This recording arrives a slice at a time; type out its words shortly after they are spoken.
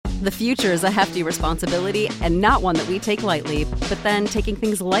The future is a hefty responsibility and not one that we take lightly. But then taking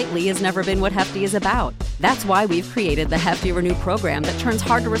things lightly has never been what Hefty is about. That's why we've created the Hefty Renew program that turns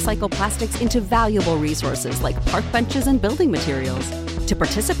hard-to-recycle plastics into valuable resources like park benches and building materials. To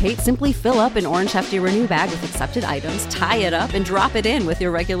participate, simply fill up an orange Hefty Renew bag with accepted items, tie it up, and drop it in with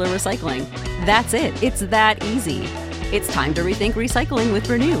your regular recycling. That's it. It's that easy. It's time to rethink recycling with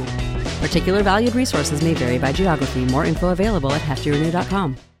Renew. Particular valued resources may vary by geography. More info available at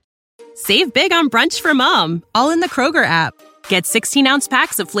heftyrenew.com. Save big on brunch for mom, all in the Kroger app. Get 16-ounce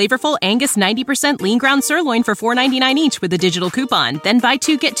packs of flavorful Angus 90% lean ground sirloin for $4.99 each with a digital coupon. Then buy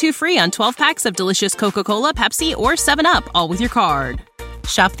 2, get 2 free on 12 packs of delicious Coca-Cola, Pepsi, or 7-Up, all with your card.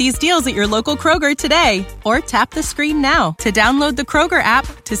 Shop these deals at your local Kroger today, or tap the screen now to download the Kroger app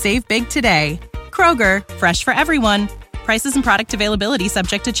to save big today. Kroger, fresh for everyone. Prices and product availability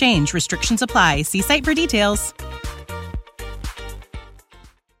subject to change. Restrictions apply. See site for details.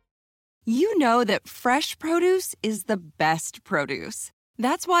 You know that fresh produce is the best produce.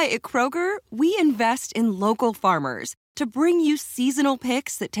 That's why at Kroger, we invest in local farmers to bring you seasonal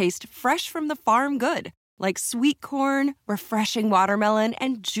picks that taste fresh from the farm good, like sweet corn, refreshing watermelon,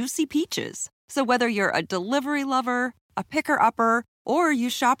 and juicy peaches. So whether you're a delivery lover, a picker-upper, or you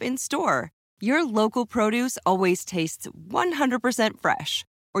shop in-store, your local produce always tastes 100% fresh,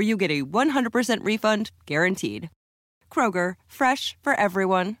 or you get a 100% refund guaranteed. Kroger, fresh for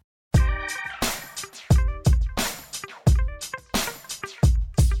everyone.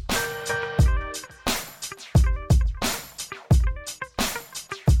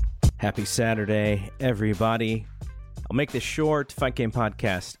 Happy Saturday, everybody. I'll make this short. Fight Game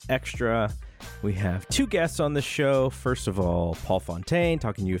Podcast Extra. We have 2 guests on the show. First of all, Paul Fontaine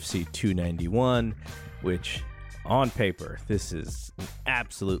talking UFC 291, which on paper, this is an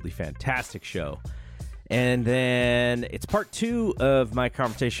absolutely fantastic show. And then it's part 2 of my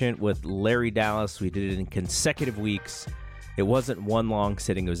conversation with Larry Dallas. We did it in consecutive weeks. It wasn't one long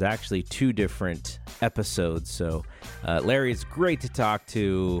sitting. It was actually 2 different episodes. So Larry is great to talk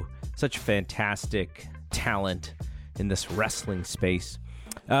to. Such fantastic talent in this wrestling space.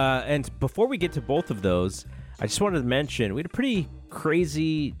 And before we get to both of those, I just wanted to mention we had a pretty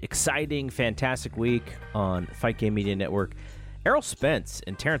crazy, exciting, fantastic week on Fight Game Media Network. Errol Spence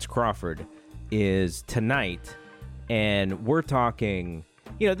and Terrence Crawford is tonight, and we're talking,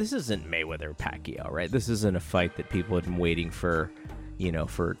 this isn't Mayweather-Pacquiao, right? This isn't a fight that people have been waiting for,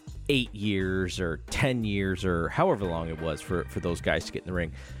 for 8 years or 10 years or however long it was for those guys to get in the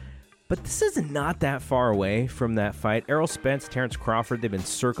ring. But this is not that far away from that fight. Errol Spence, Terrence Crawford, they've been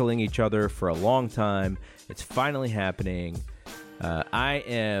circling each other for a long time. It's finally happening. I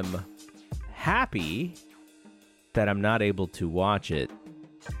am happy that I'm not able to watch it.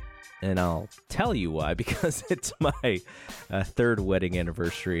 And I'll tell you why, because it's my 3rd wedding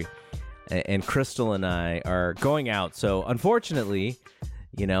anniversary. And Crystal and I are going out. So unfortunately,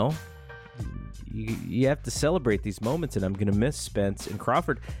 you have to celebrate these moments, and I'm going to miss Spence and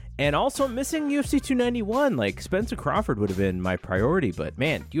Crawford. And also missing UFC 291. Like, Spence and Crawford would have been my priority, but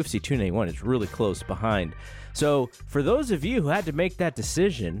man, UFC 291 is really close behind. So for those of you who had to make that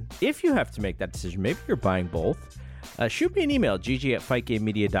decision, if you have to make that decision, maybe you're buying both, shoot me an email,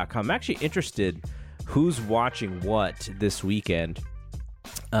 gg@fightgamemedia.com. I'm actually interested who's watching what this weekend.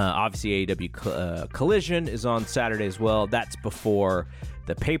 Obviously, AEW Collision is on Saturday as well. That's before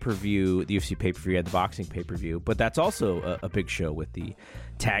the pay-per-view, the UFC pay-per-view and the boxing pay-per-view. But that's also a big show with the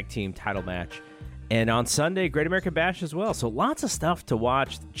tag team title match. And on Sunday, Great American Bash as well. So lots of stuff to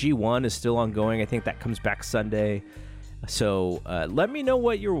watch. G1 is still ongoing. I think that comes back Sunday. So let me know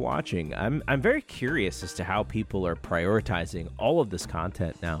what you're watching. I'm very curious as to how people are prioritizing all of this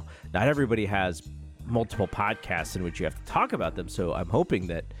content now. Not everybody has multiple podcasts in which you have to talk about them. So I'm hoping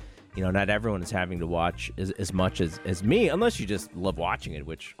that, not everyone is having to watch as much as me, unless you just love watching it,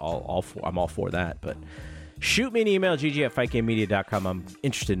 which I'm all for that. But shoot me an email, gg@fightgamemedia.com. I'm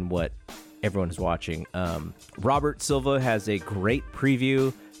interested in what everyone is watching. Robert Silva has a great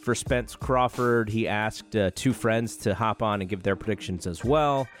preview for Spence Crawford. He asked 2 friends to hop on and give their predictions as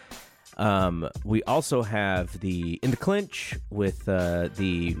well. We also have in the clinch with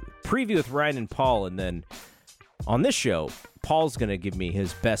the preview with Ryan and Paul, and then on this show, Paul's going to give me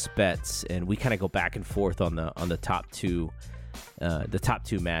his best bets, and we kind of go back and forth on the top 2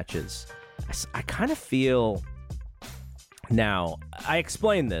 matches. I kind of feel now. I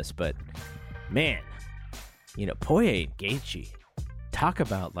explained this, but man, Poirier and Gaethje, talk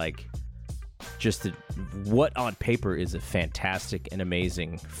about just what on paper is a fantastic and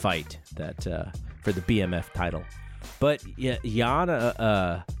amazing fight that for the BMF title. But yeah,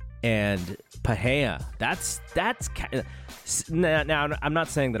 Yana and Pahea. That's now. I'm not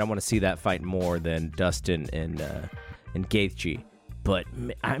saying that I want to see that fight more than Dustin and Gaethje, but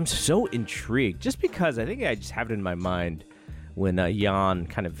I'm so intrigued just because I think I just have it in my mind when Jan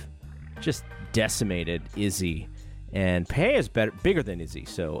kind of just decimated Izzy, and Pahea is bigger than Izzy,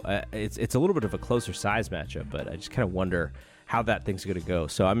 so it's a little bit of a closer size matchup. But I just kind of wonder how that thing's going to go.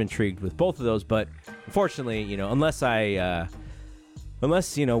 So I'm intrigued with both of those, but unfortunately, unless our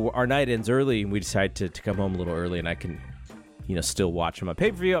night ends early and we decide to come home a little early and I can, still watch them on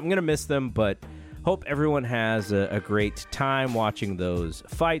pay-per-view, I'm going to miss them, but hope everyone has a great time watching those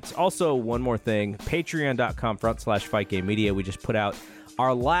fights. Also, one more thing, patreon.com/FightGameMedia. We just put out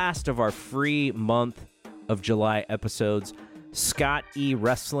our last of our free month of July episodes. Scott E.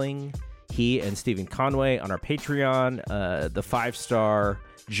 Wrestling, he and Stephen Conway on our Patreon, the 5-star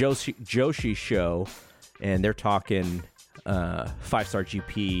Joshi show, and they're talking 5-star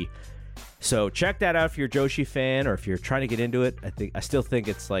GP. So check that out if you're a Joshi fan or if you're trying to get into it. I still think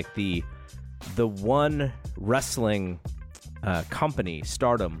it's like the one wrestling company,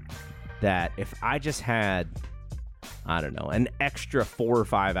 Stardom, that if I just had, I don't know, an extra 4 or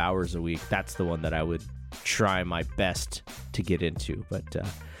 5 hours a week, that's the one that I would try my best to get into. But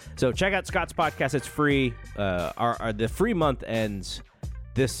so check out Scott's podcast. It's free. The free month ends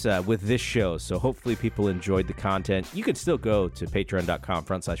with this show, so hopefully people enjoyed the content. You can still go to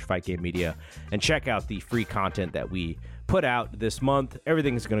patreon.com/FightGameMedia and check out the free content that we put out this month.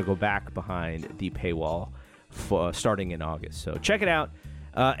 Everything is going to go back behind the paywall starting in August, so check it out,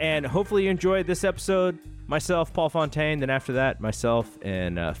 and hopefully you enjoyed this episode. Myself, Paul Fontaine, then after that myself,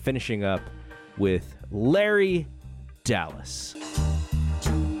 and finishing up with Larry Dallas.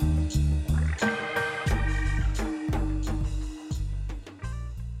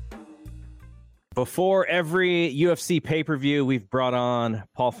 Before every UFC pay-per-view, we've brought on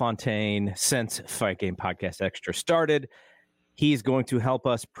Paul Fontaine since Fight Game Podcast Extra started. He's going to help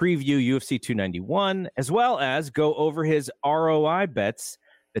us preview UFC 291, as well as go over his ROI bets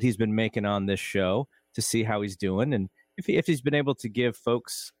that he's been making on this show to see how he's doing, and if he's been able to give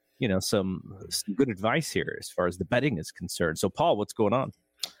folks, some good advice here as far as the betting is concerned. So, Paul, what's going on?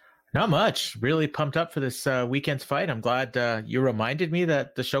 Not much. Really pumped up for this weekend's fight. I'm glad you reminded me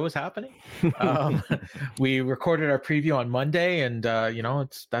that the show was happening. We recorded our preview on Monday, and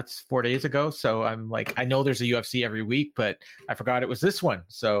that's 4 days ago. So I'm like, I know there's a UFC every week, but I forgot it was this one.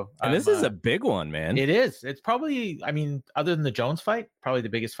 So this is a big one, man. It is. It's probably, other than the Jones fight, probably the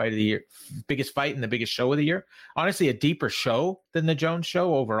biggest fight of the year, biggest fight and the biggest show of the year. Honestly, a deeper show than the Jones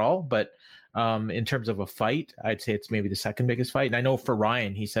show overall, but in terms of a fight, I'd say it's maybe the second biggest fight. And I know for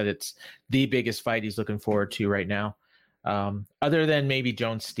Ryan, he said it's the biggest fight he's looking forward to right now, other than maybe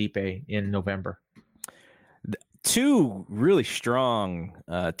Jones Stipe in November. Two really strong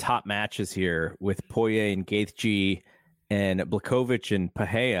top matches here with Poirier and Gaethje and Blachowicz and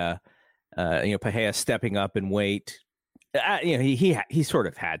Pahea. Pahea stepping up in weight. He sort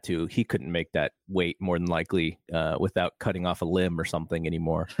of had to. He couldn't make that weight more than likely without cutting off a limb or something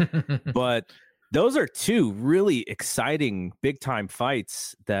anymore. But those are two really exciting big time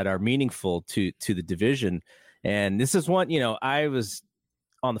fights that are meaningful to the division. And this is one, I was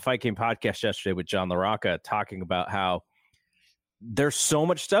on the Fight Game podcast yesterday with John LaRocca talking about how there's so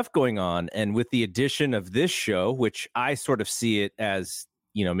much stuff going on. And with the addition of this show, which I sort of see it as,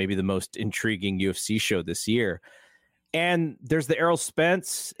 maybe the most intriguing UFC show this year. And there's the Errol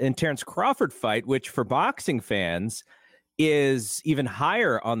Spence and Terrence Crawford fight, which for boxing fans is even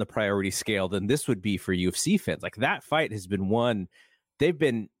higher on the priority scale than this would be for UFC fans. Like, that fight has been one. They've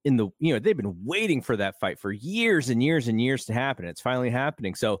been they've been waiting for that fight for years and years and years to happen. It's finally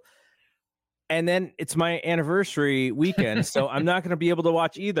happening. So, and then it's my anniversary weekend, so I'm not going to be able to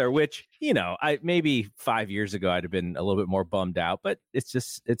watch either, which, I maybe 5 years ago I'd have been a little bit more bummed out, but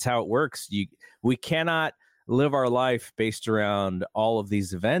it's how it works. We cannot live our life based around all of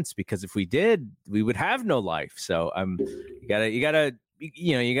these events, because if we did, we would have no life. So you gotta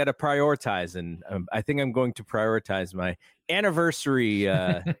prioritize, and I think I'm going to prioritize my anniversary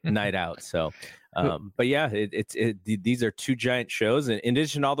night out. So, but yeah, these are two giant shows, in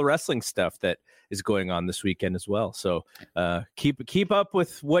addition to all the wrestling stuff that is going on this weekend as well. So keep up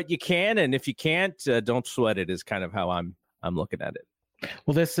with what you can, and if you can't, don't sweat it, is kind of how I'm looking at it.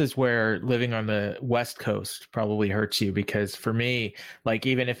 Well, this is where living on the West Coast probably hurts you, because for me, like,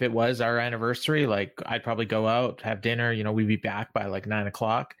 even if it was our anniversary, like, I'd probably go out, have dinner, we'd be back by like 9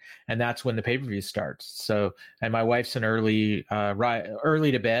 o'clock, and that's when the pay-per-view starts. So, and my wife's an early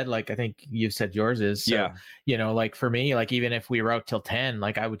to bed, like I think you've said yours is. So, like for me, like even if we were out till 10,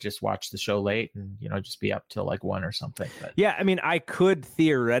 like I would just watch the show late and, just be up till like 1 or something. But yeah, I mean, I could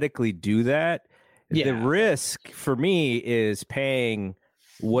theoretically do that. Yeah. The risk for me is paying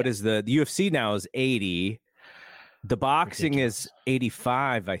is the UFC now is 80. The boxing is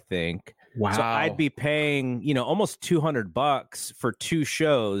 85, I think. Wow. So I'd be paying, almost $200 for 2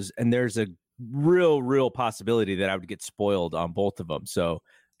 shows, and there's a real possibility that I would get spoiled on both of them. So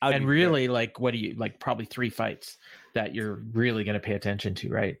and really, like, what do you like? Probably 3 fights that you're really going to pay attention to,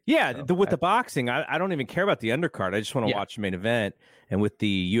 right? Yeah, so, with the boxing, I don't even care about the undercard. I just want to watch the main event. And with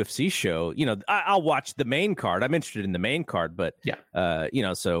the UFC show, I'll watch the main card. I'm interested in the main card, but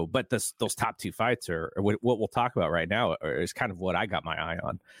but those top 2 fights are what we'll talk about right now is kind of what I got my eye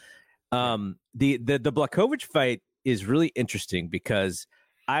on. The Blachowicz fight is really interesting because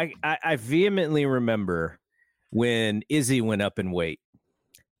I vehemently remember when Izzy went up in weight,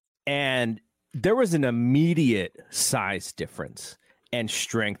 and there was an immediate size difference and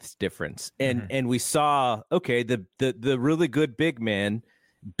strength difference. And we saw, okay, the really good big man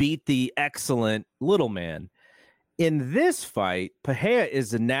beat the excellent little man. In this fight, Pereira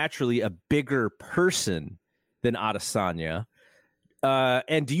is naturally a bigger person than Adesanya.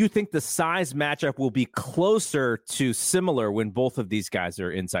 And do you think the size matchup will be closer to similar when both of these guys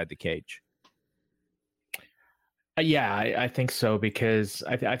are inside the cage? Yeah, I think so, because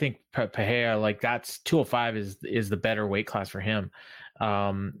I think Pereira, like, that's 205 is the better weight class for him.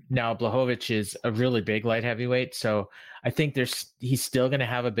 Now Blachowicz is a really big light heavyweight, so I think he's still going to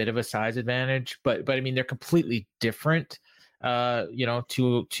have a bit of a size advantage, but I mean, they're completely different. Although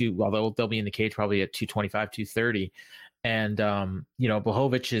they'll be in the cage probably at 225, 230. And,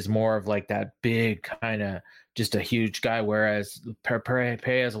 Blachowicz is more of like that big kind of just a huge guy, whereas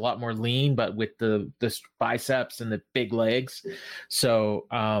Pereira is a lot more lean, but with the biceps and the big legs. So,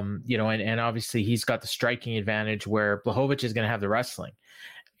 and obviously he's got the striking advantage where Blachowicz is going to have the wrestling.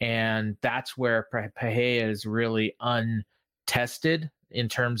 And that's where Pereira is really untested in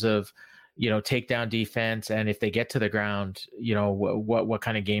terms of, takedown defense. And if they get to the ground, what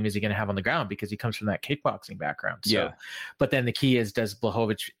kind of game is he going to have on the ground? Because he comes from that kickboxing background. So, but then the key is, does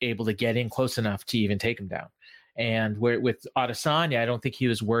Blachowicz able to get in close enough to even take him down? And with Adesanya, I don't think he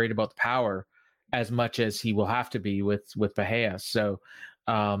was worried about the power as much as he will have to be with Pereira. So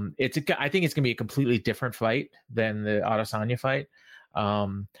I think it's going to be a completely different fight than the Adesanya fight.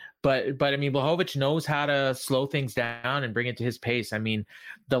 But I mean, Blachowicz knows how to slow things down and bring it to his pace. I mean,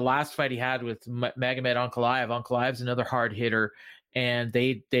 the last fight he had with Magomed Ankalaev's another hard hitter, and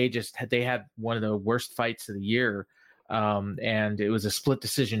they had one of the worst fights of the year. And it was a split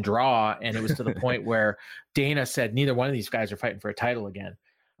decision draw, and it was to the point where Dana said neither one of these guys are fighting for a title again.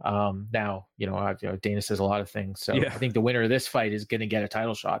 Now, Dana says a lot of things, so I think the winner of this fight is going to get a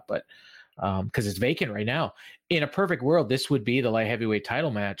title shot, but because it's vacant right now. In a perfect world, this would be the light heavyweight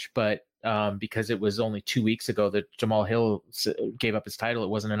title match, but because it was only 2 weeks ago that Jamal Hill gave up his title, it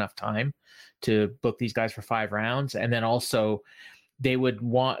wasn't enough time to book these guys for 5 rounds. And then also they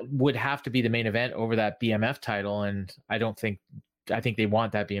would have to be the main event over that BMF title, and I think they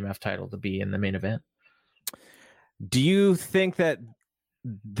want that BMF title to be in the main event. Do you think that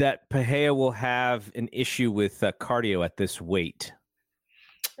Pereira will have an issue with cardio at this weight?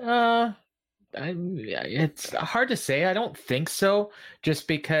 It's hard to say. I don't think so, just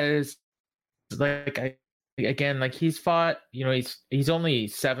because he's fought, he's only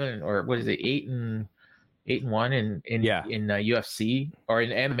 7 or what is it, 8-1 in UFC or in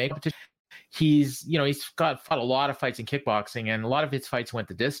MMA competition. He's fought a lot of fights in kickboxing, and a lot of his fights went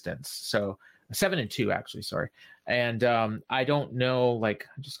the distance. So 7-2 actually, sorry. And I don't know, I'm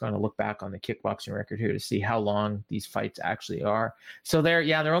just going to look back on the kickboxing record here to see how long these fights actually are. So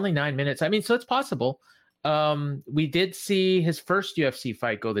they're only 9 minutes. I mean, so it's possible. We did see his first UFC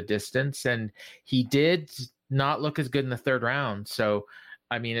fight go the distance, and he did not look as good in the 3rd round. So,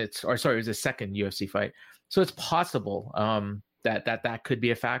 I mean, it was his second UFC fight. So it's possible that could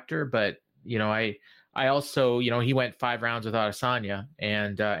be a factor. But, I also, he went 5 rounds with Adesanya,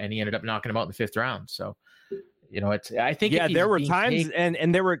 and he ended up knocking him out in the 5th round. So, I think there were times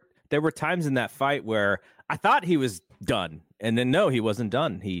and there were times in that fight where I thought he was done, and then no, he wasn't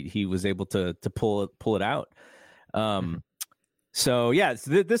done. He was able to pull it out. So yeah,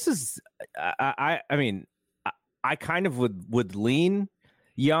 this is I mean, I kind of would lean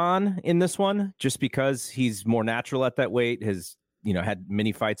Jan in this one, just because he's more natural at that weight. His had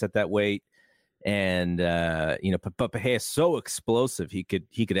many fights at that weight. And but Pereira is so explosive, he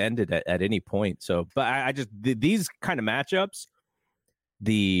could end it at any point. So, but I just these kind of matchups,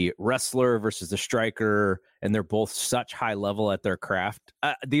 the wrestler versus the striker, and they're both such high level at their craft.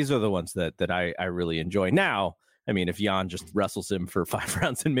 These are the ones that I really enjoy. Now, I mean, if Jan just wrestles him for 5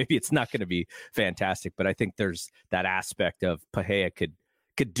 rounds, then maybe it's not going to be fantastic. But I think there's that aspect of Pereira could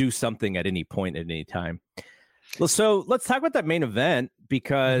do something at any point at any time. Well, so let's talk about that main event,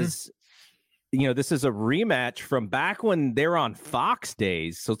 because this is a rematch from back when they were on Fox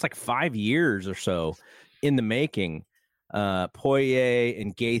days. So it's like 5 years or so in the making. Poirier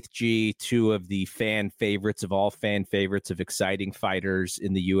and Gaethje, two of the fan favorites of all fan favorites of exciting fighters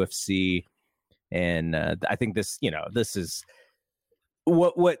in the UFC. And I think this is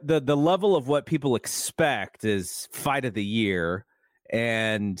what the level of what people expect is fight of the year.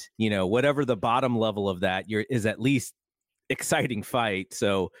 And, whatever the bottom level of that is at least exciting fight.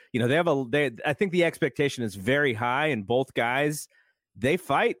 So, I think the expectation is very high, and both guys, they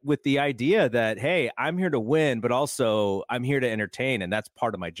fight with the idea that, hey, I'm here to win, but also I'm here to entertain, and that's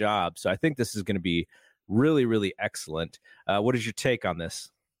part of my job. So I think this is going to be really, really excellent. What is your take on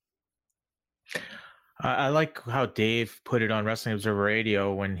this? I like how Dave put it on Wrestling Observer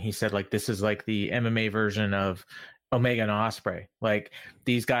Radio when he said, like, this is like the MMA version of Omega and Ospreay. Like,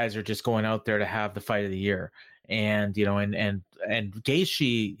 these guys are just going out there to have the fight of the year. And, and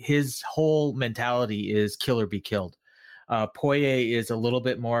Gaethje, his whole mentality is kill or be killed. Poirier is a little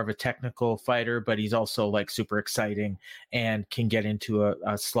bit more of a technical fighter, but he's also like super exciting and can get into a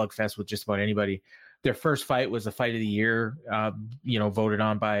slugfest with just about anybody. Their first fight was the fight of the year, voted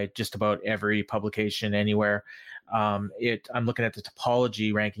on by just about every publication anywhere. I'm looking at the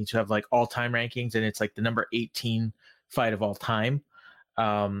Topology rankings, who have like all-time rankings, and it's like the number 18 fight of all time.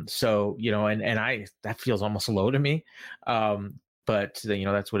 So, that feels almost low to me. But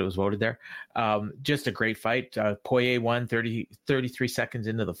that's what it was voted there. Just a great fight. Poirier won 33 seconds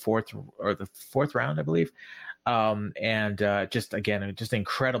into the fourth round, I believe. Just an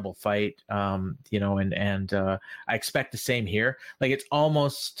incredible fight. I expect the same here. Like, it's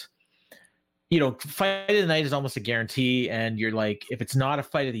almost, fight of the night is almost a guarantee. And you're like, if it's not a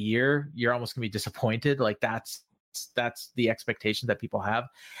fight of the year, you're almost gonna be disappointed. Like, that's the expectation that people have.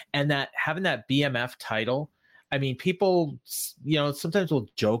 And that having that BMF title, I mean, people, sometimes will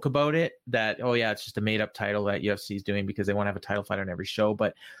joke about it that, oh yeah, it's just a made up title that UFC is doing because they want to have a title fight on every show.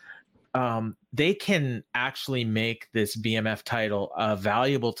 But they can actually make this BMF title a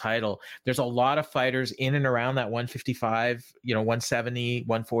valuable title. There's a lot of fighters in and around that 155, 170,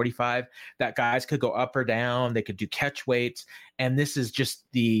 145, that guys could go up or down. They could do catch weights. And this is just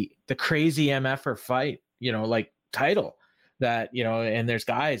the crazy MFer fight, title. That, and there's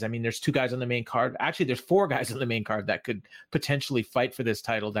guys, I mean, there's 2 guys on the main card. Actually, there's 4 guys on the main card that could potentially fight for this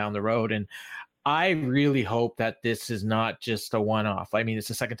title down the road. And I really hope that this is not just a one-off. I mean, it's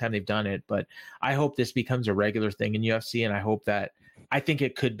the second time they've done it, but I hope this becomes a regular thing in UFC. And I think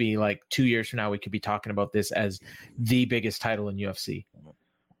it could be like 2 years from now, we could be talking about this as the biggest title in UFC.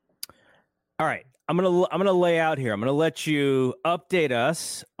 All right. I'm gonna lay out here. I'm gonna let you update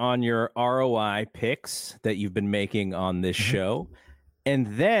us on your ROI picks that you've been making on this show, and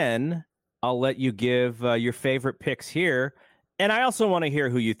then I'll let you give your favorite picks here. And I also want to hear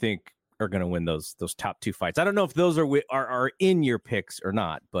who you think are going to win those top 2 fights. I don't know if those are in your picks or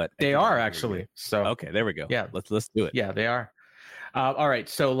not, but they are actually. So okay, there we go. Yeah, let's do it. Yeah, they are. All right.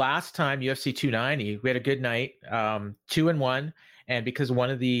 So last time UFC 290, we had a good night, 2-1. And because one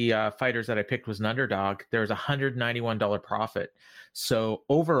of the fighters that I picked was an underdog, there was $191 profit. So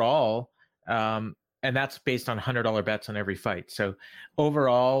overall, and that's based on $100 bets on every fight. So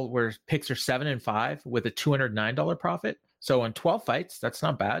overall, picks are 7-5 with a $209 profit. So on 12 fights, that's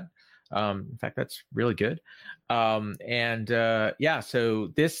not bad. In fact, that's really good. So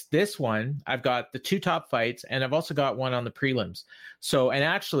this one, I've got the 2 top fights, and I've also got one on the prelims. So, and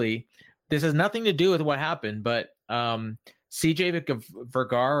actually, this has nothing to do with what happened, but CJ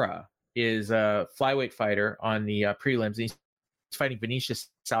Vergara is a flyweight fighter on the prelims. He's fighting Vinicius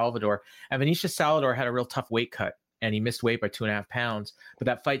Salvador, and Vinicius Salvador had a real tough weight cut, and he missed weight by 2.5 pounds, but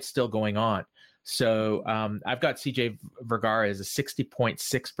that fight's still going on. So I've got CJ Vergara as a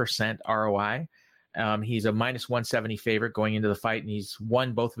 60.6% ROI. He's a -170 favorite going into the fight, and he's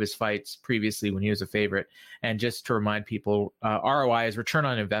won both of his fights previously when he was a favorite. And just to remind people, ROI is return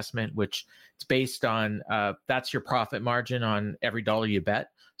on investment, which it's based on that's your profit margin on every dollar you bet.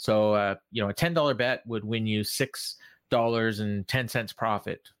 So a $10 bet would win you $6.10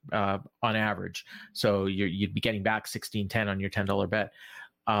 profit on average. So you'd be getting back $16.10 on your $10 bet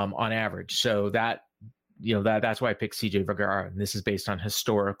on average. So that that's why I picked CJ Vergara, and this is based on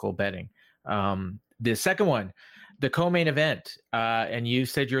historical betting. The second one, the co-main event, and you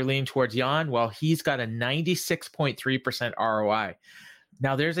said you're leaning towards Jan. Well, he's got a 96.3% ROI.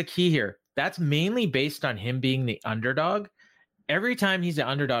 Now, there's a key here. That's mainly based on him being the underdog. Every time he's the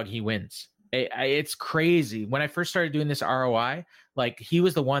underdog, he wins. It's crazy. When I first started doing this ROI, like, he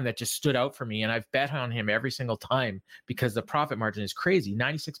was the one that just stood out for me, and I've bet on him every single time because the profit margin is crazy.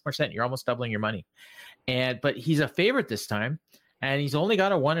 96%. You're almost doubling your money. But he's a favorite this time, and he's only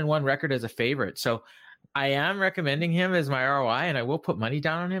got a 1-1 record as a favorite. So I am recommending him as my ROI, and I will put money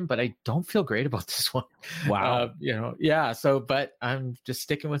down on him, but I don't feel great about this one. Wow. Yeah. So, but I'm just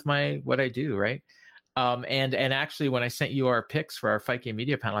sticking with what I do, right? And actually, when I sent you our picks for our Fight Game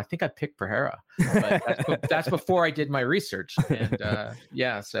Media panel, I think I picked Pereira, but that's before I did my research. And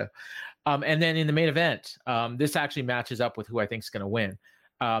So, and then in the main event, this actually matches up with who I think is going to win.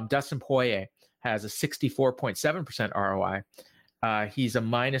 Dustin Poirier has a 64.7% ROI. He's a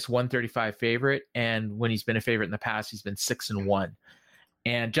minus 135 favorite, and when he's been a favorite in the past, he's been 6-1.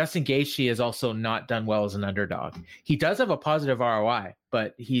 And Justin Gaethje has also not done well as an underdog. He does have a positive ROI,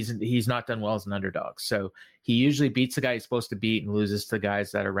 but he's not done well as an underdog. So he usually beats the guy he's supposed to beat and loses to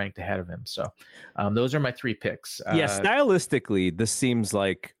guys that are ranked ahead of him. So those are my three picks. Stylistically, this seems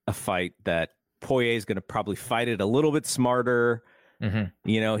like a fight that Poirier is going to probably fight it a little bit smarter.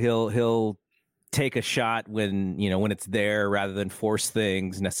 Mm-hmm. He'll take a shot when it's there rather than force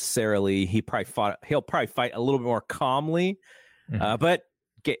things necessarily. He'll probably fight a little bit more calmly. Mm-hmm. But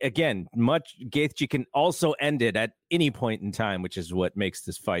again, Gaethje can also end it at any point in time, which is what makes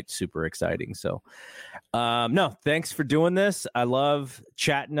this fight super exciting. So, no, thanks for doing this. I love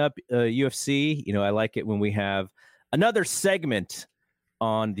chatting up UFC. I like it when we have another segment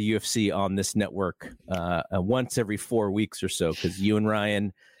on the UFC on this network once every 4 weeks or so, because you and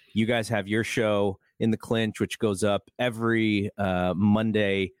Ryan, you guys have your show In the Clinch, which goes up every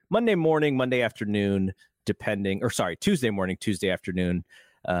Monday morning, Monday afternoon, Tuesday morning, Tuesday afternoon,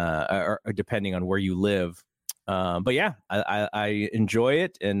 or depending on where you live. But yeah, I enjoy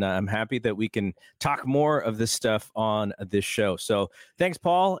it, and I'm happy that we can talk more of this stuff on this show. So thanks,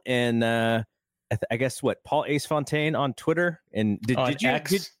 Paul. And I guess Paul Ace Fontaine on Twitter. And did you?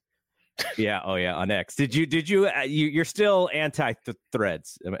 X? On X. Did you? You're still anti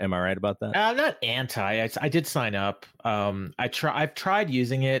threads? Am I right about that? I'm not anti. I did sign up. I've tried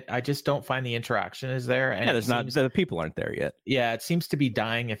using it. I just don't find the interaction is there. And the people aren't there yet. Yeah, it seems to be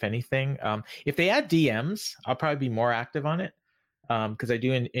dying. If anything, if they add DMs, I'll probably be more active on it. Because I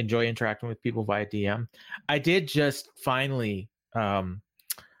do enjoy interacting with people via DM. I did just finally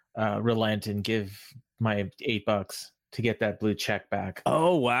relent and give my $8 to get that blue check back.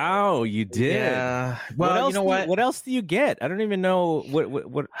 Oh wow, you did. Yeah. Well, you know what? What else do you get? I don't even know what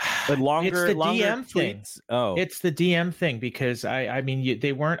the longer. It's the longer DM tweets? thing. Oh, it's the DM thing because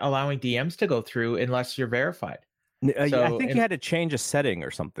they weren't allowing DMs to go through unless you're verified. I think you had to change a setting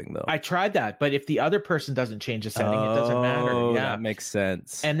or something though. I tried that, but if the other person doesn't change the setting, it doesn't matter. Yeah, that makes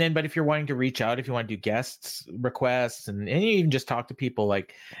sense. And then, but if you're wanting to reach out, if you want to do guests requests, and you even just talk to people,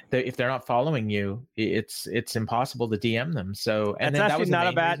 like if they're not following you, it's impossible to DM them. So, and that's then actually not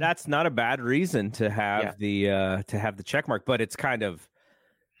a bad. That's not a bad reason to have the check mark, but it's kind of.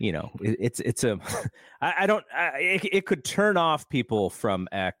 It could turn off people from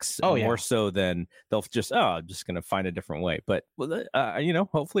X more so than they'll just, I'm just going to find a different way. But,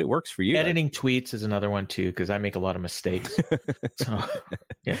 hopefully it works for you. Editing tweets is another one too, because I make a lot of mistakes. So,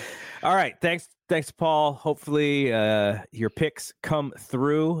 yeah. All right. Thanks, Paul. Hopefully your picks come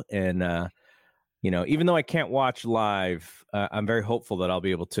through. And, even though I can't watch live, I'm very hopeful that I'll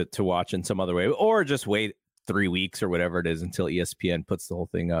be able to watch in some other way or just wait 3 weeks or whatever it is until ESPN puts the whole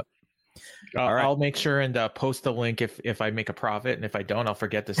thing up. All right. I'll make sure and post the link if I make a profit, and if I don't, I'll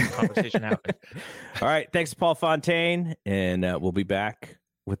forget this conversation happened. All right, thanks, Paul Fontaine, and we'll be back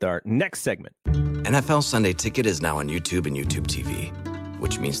with our next segment. NFL Sunday Ticket is now on YouTube and YouTube TV,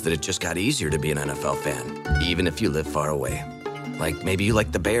 which means that it just got easier to be an NFL fan, even if you live far away. Like maybe you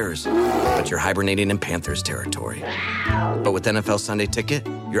like the Bears, but you're hibernating in Panthers territory. But with NFL Sunday Ticket,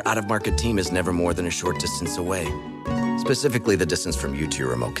 your out-of-market team is never more than a short distance away. Specifically, the distance from you to your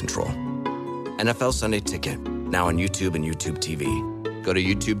remote control. NFL Sunday Ticket, now on YouTube and YouTube TV. Go to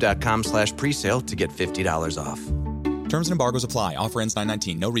youtube.com/presale to get $50 off. Terms and embargoes apply. Offer ends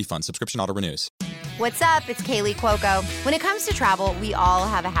 9/19. No refund. Subscription auto renews. What's up? It's Kaylee Cuoco. When it comes to travel, we all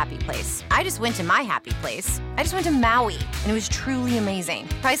have a happy place. I just went to my happy place. I just went to Maui, and it was truly amazing.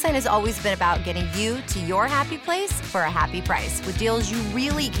 Priceline has always been about getting you to your happy place for a happy price with deals you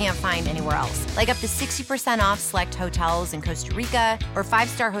really can't find anywhere else. Like up to 60% off select hotels in Costa Rica or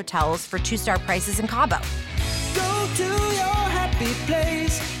 5-star hotels for 2-star prices in Cabo. Go to your happy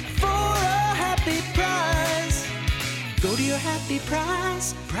place for a happy price. Go to your happy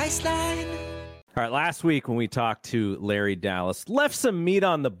price, Priceline. All right, last week when we talked to Larry Dallas, left some meat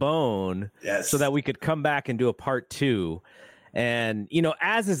on the bone so that we could come back and do a part 2. And, you know,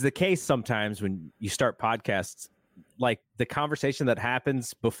 as is the case sometimes when you start podcasts, like the conversation that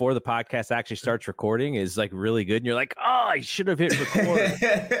happens before the podcast actually starts recording is like really good. And you're like, oh, I should have hit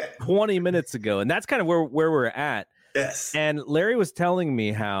record 20 minutes ago. And that's kind of where we're at. Yes. And Larry was telling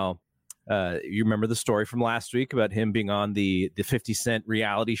me how you remember the story from last week about him being on the 50 Cent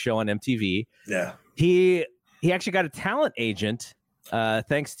reality show on MTV. Yeah. He actually got a talent agent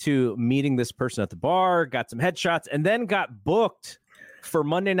thanks to meeting this person at the bar, got some headshots, and then got booked for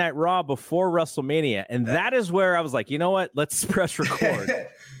Monday Night Raw before WrestleMania. And that is where I was like, you know what? Let's press record.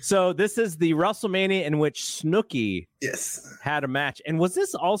 So this is the WrestleMania in which Snooki had a match. And was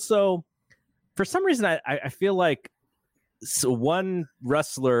this also, for some reason, I feel like one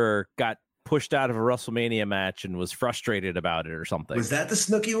wrestler got pushed out of a WrestleMania match and was frustrated about it or something. Was that the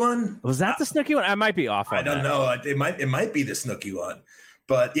Snooki one? Was that the Snooki one? I might be off on I don't know. It might be the Snooki one.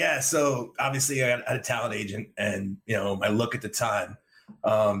 But yeah, so obviously I had a talent agent, and you know, my look at the time,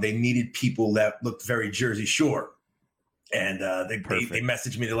 they needed people that looked very Jersey Shore. And they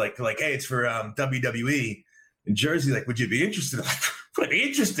messaged me to like, hey, it's for WWE in Jersey. Like, would you be interested? I'm like, would I be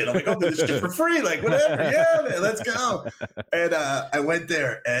interested? I'm like, I'll do this shit for free. Like, whatever. Yeah, man, let's go. And I went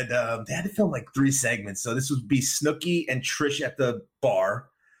there, and they had to film like 3 segments. So this would be Snooki and Trish at the bar,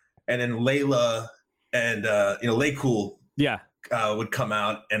 and then Layla and Lay Cool would come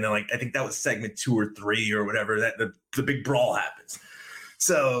out, and then like I think that was segment 2 or 3 or whatever. That the big brawl happens.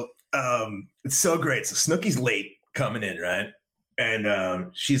 So it's so great. So Snooki's late coming in, right?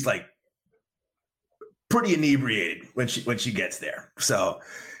 And she's like pretty inebriated when she gets there. So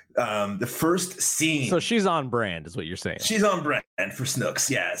the first scene. So she's on brand, is what you're saying. She's on brand for Snooks,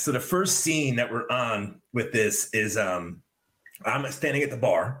 yeah. So the first scene that we're on with this is I'm standing at the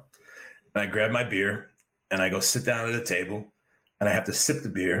bar, and I grab my beer, and I go sit down at a table, and I have to sip the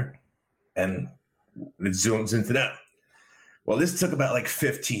beer, and it zooms into them. Well, this took about like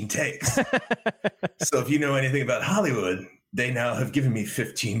 15 takes. So if you know anything about Hollywood, they now have given me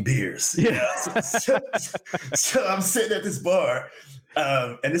 15 beers. Yeah. So I'm sitting at this bar,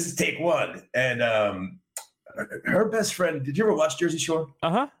 and this is take 1. And her best friend, did you ever watch Jersey Shore?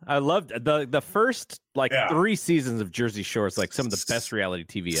 I loved the first 3 seasons of Jersey Shore. It's like some of the best reality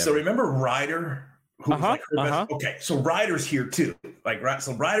TV ever. So remember Ryder? Who was like her best? Okay, so Ryder's here too.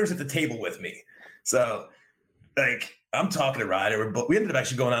 So Ryder's at the table with me. So like I'm talking to Ryder, but we ended up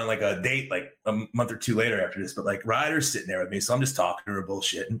actually going on like a date like a month or 2 later after this. But like Ryder's sitting there with me, so I'm just talking to her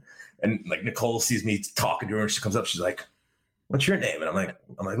bullshit, and like Nicole sees me talking to her, and she comes up, she's like, "What's your name?" And I'm like,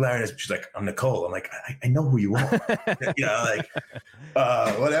 Larry. She's like, "I'm Nicole." I'm like, I know who you are,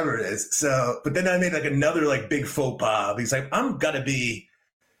 whatever it is. So, but then I made like another like big faux pas. He's like, "I'm gonna be."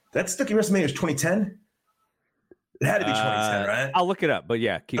 That Snooki WrestleMania was 2010. It had to be 2010, right? I'll look it up, but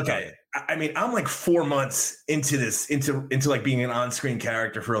yeah, keep going. I mean, I'm like 4 months into this, into like being an on-screen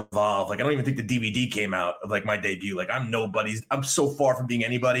character for Evolve. Like, I don't even think the DVD came out of like my debut. Like, I'm so far from being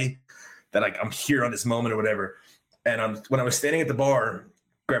anybody that like I'm here on this moment or whatever. And when I was standing at the bar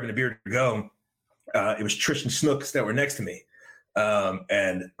grabbing a beer to go, it was Trish and Snooks that were next to me.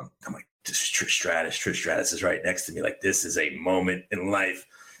 And I'm like, this is Trish Stratus. Trish Stratus is right next to me. Like, this is a moment in life.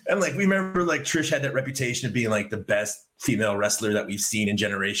 And like, we remember like Trish had that reputation of being like the best female wrestler that we've seen in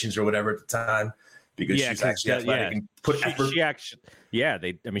generations or whatever at the time, because she's actually athletic and put effort.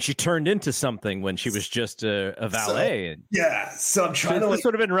 She turned into something when she was just a valet. So I'm trying to. This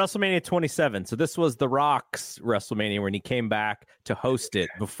would have been WrestleMania 27. So this was The Rock's WrestleMania when he came back to host it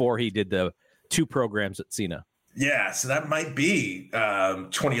before he did the 2 programs at Cena. Yeah, so that might be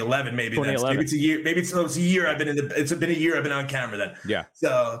 2011, maybe. 2011. Maybe it's a year. Maybe it's a year. It's been a year I've been on camera then. Yeah.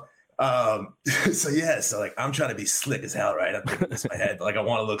 So, so like I'm trying to be slick as hell, right? I'm thinking this in my head, but like I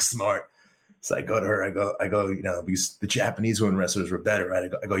want to look smart. So I go to her. I go. Because the Japanese women wrestlers were better,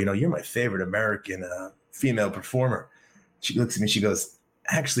 right? I go. You're my favorite American female performer. She looks at me. She goes,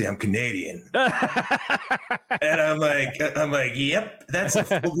 "Actually, I'm Canadian." And I'm like, yep, that's a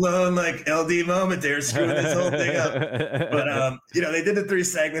full blown like LD moment there, screwing this whole thing up. But they did the 3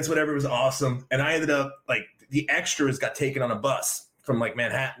 segments, whatever, it was awesome. And I ended up like the extras got taken on a bus from like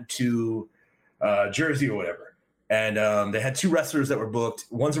Manhattan to Jersey or whatever. And they had 2 wrestlers that were booked.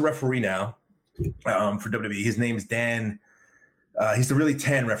 One's a referee now for WWE. His name's Dan. He's the really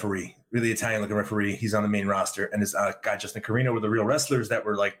tan referee, really Italian-looking referee. He's on the main roster. And this guy, Justin Carino, were the real wrestlers that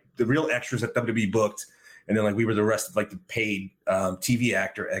were like the real extras that WWE booked. And then like we were the rest of like the paid TV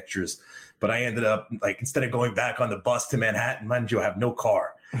actor extras. But I ended up like, instead of going back on the bus to Manhattan, mind you, I have no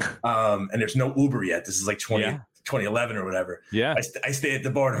car. And there's no Uber yet. This is like 2011 or whatever. Yeah. I stayed at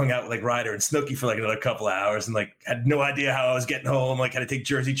the bar and hung out with like Ryder and Snooki for like another couple of hours and like had no idea how I was getting home. Like had to take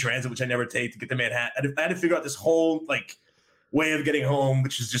Jersey Transit, which I never take, to get to Manhattan. I had to figure out this whole like way of getting home,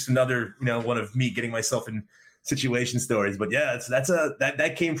 which is just another, one of me getting myself in situation stories. But yeah,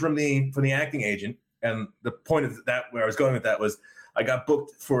 that came from the acting agent. And the point of that, where I was going with that, was I got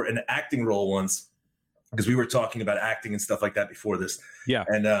booked for an acting role once because we were talking about acting and stuff like that before this. Yeah.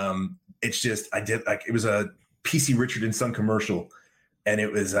 And it's just, it was a PC Richard and Son commercial. And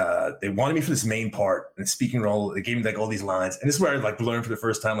it was, they wanted me for this main part and speaking role. They gave me like all these lines. And this is where I like learned for the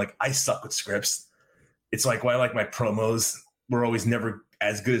first time, like I suck with scripts. It's like why like my promos were always never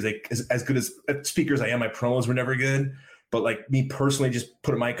as good as speakers I am. My promos were never good. But like me personally, just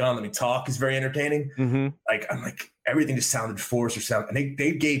put a mic on, let me talk is very entertaining. Mm-hmm. Like I'm like everything just sounded forced and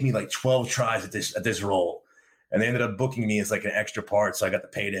they gave me like 12 tries at this role, and they ended up booking me as like an extra part, so I got the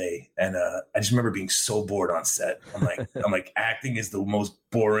payday. And I just remember being so bored on set. I'm like acting is the most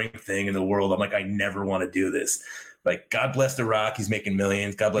boring thing in the world. I'm like I never want to do this. Like God bless The Rock, he's making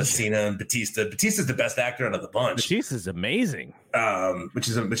millions. God bless Cena and Batista. Batista's the best actor out of the bunch. Batista's amazing. Which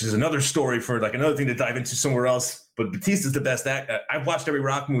is another story for like another thing to dive into somewhere else. But Batista's the best actor. I've watched every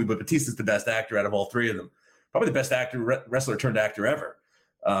Rock movie, but Batista's the best actor out of all 3 of them. Probably the best wrestler turned actor ever.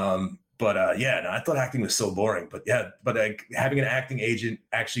 I thought acting was so boring. But having an acting agent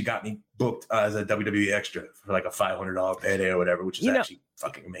actually got me booked as a WWE extra for like a $500 payday or whatever, which is actually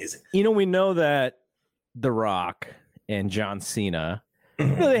fucking amazing. We know that The Rock and John Cena,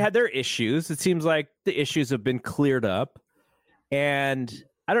 they had their issues. It seems like the issues have been cleared up. And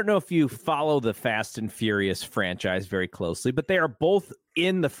I don't know if you follow the Fast and Furious franchise very closely, but they are both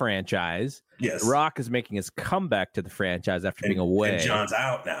in the franchise. Yes. The Rock is making his comeback to the franchise after being away. And John's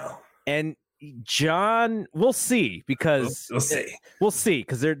out now. And John, we'll see, because we'll see,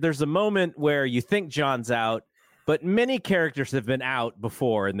 because there's a moment where you think John's out, but many characters have been out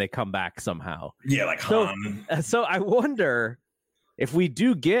before and they come back somehow. Yeah, like Han. So I wonder if we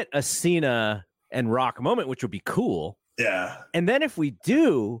do get a Cena and Rock moment, which would be cool. Yeah. And then if we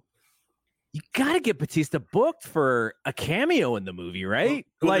do, you got to get Batista booked for a cameo in the movie, right?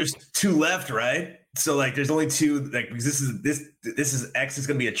 Well, there's 2 left, right? So like there's only 2, like because this is X is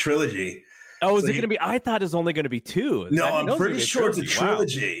going to be a trilogy. Oh, is it going to be? I thought it's only going to be 2. No, I'm pretty sure it's a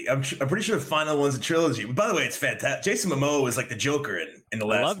trilogy. Wow. I'm pretty sure the final one's a trilogy. But by the way, it's fantastic. Jason Momoa was like the Joker in the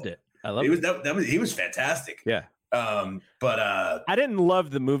last. I loved one. It. I loved it. He was fantastic. Yeah. But I didn't love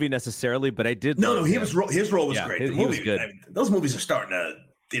the movie necessarily, but I did. No, his role was great. He was good. I mean, those movies are starting to,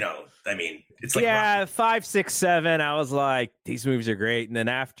 it's like 5, 6, 7. I was like, these movies are great, and then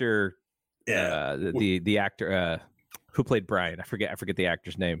after, the actor who played Brian, I forget the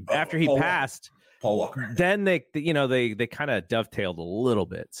actor's name. After he passed, Paul Walker. Then they kind of dovetailed a little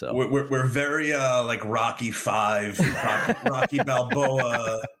bit. So we're very like Rocky 5, Rocky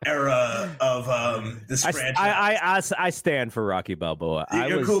Balboa era of this franchise. I stand for Rocky Balboa.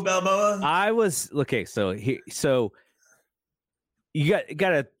 You're cool, Balboa. I was okay. So you got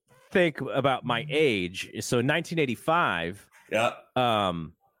to think about my age. So in 1985. Yeah.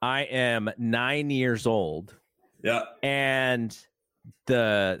 I am 9 years old. Yeah. And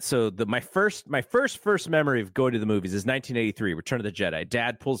my first memory of going to the movies is 1983, Return of the Jedi.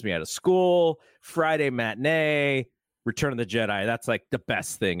 Dad pulls me out of school, Friday matinee, Return of the Jedi. That's like the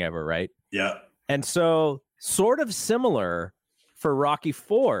best thing ever, right? Yeah. And so sort of similar for Rocky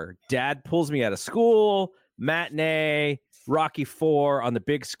 4. Dad pulls me out of school, matinee, Rocky 4 on the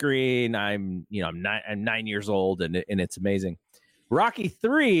big screen. I'm 9 years old and it's amazing. Rocky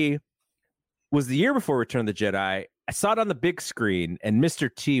 3 was the year before Return of the Jedi. I saw it on the big screen, and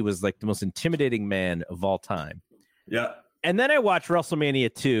Mr. T was like the most intimidating man of all time. Yeah. And then I watched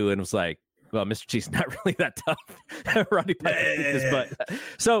WrestleMania 2 and was like, well, Mr. T's not really that tough. Roddy Piper beat his butt.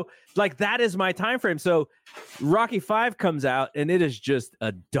 So, like, that is my time frame. So, Rocky 5 comes out, and it is just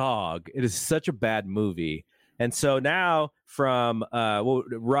a dog. It is such a bad movie. And so now from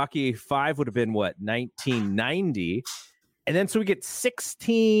Rocky 5 would have been, 1990? And then so we get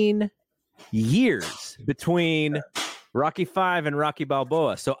 16 years between Rocky 5 and Rocky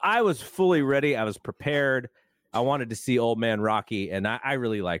Balboa. So I was fully ready. I was prepared. I wanted to see old man Rocky, and I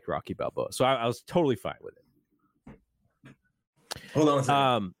really liked Rocky Balboa. So I was totally fine with it. Hold on a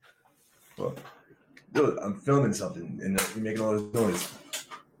second. Well, dude, I'm filming something and you're making all this noise.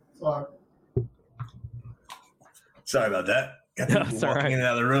 Sorry about that. Got people walking in and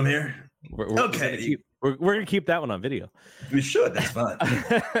out of the room here. Okay. We're going to keep that one on video. We should. That's fine.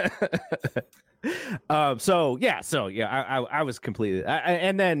 I was completely,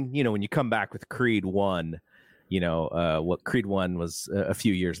 and then, when you come back with Creed 1, what Creed 1 was a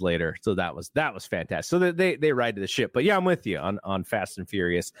few years later. So that was fantastic. So they ride to the ship. But yeah, I'm with you on Fast and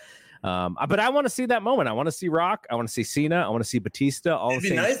Furious. But I want to see that moment. I want to see Rock. I want to see Cena. I want to see Batista. It'd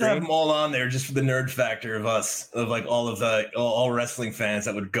be nice to have them all on there just for the nerd factor of us, of like all wrestling fans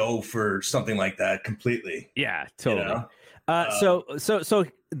that would go for something like that completely. Yeah, totally. So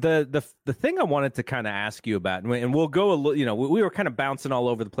the thing I wanted to kind of ask you about, and we'll go a little, we were kind of bouncing all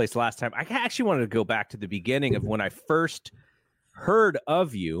over the place last time. I actually wanted to go back to the beginning of when I first heard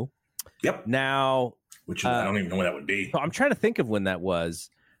of you. Yep. Now, which I don't even know when that would be. So I'm trying to think of when that was.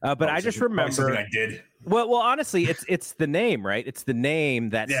 But I just remember something I did. Well, honestly, it's the name, right? It's the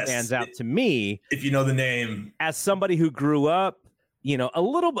name that stands out to me. If you know the name, as somebody who grew up, a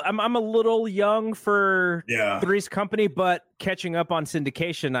little. I'm a little young for Three's Company, but catching up on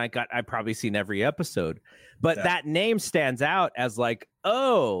syndication, I've probably seen every episode. But that name stands out as like,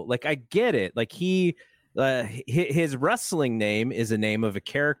 oh, like I get it. Like his wrestling name is a name of a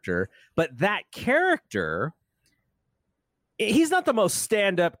character, but that character. He's not the most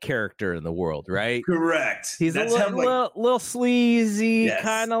stand-up character in the world, right? Correct. He's a little sleazy,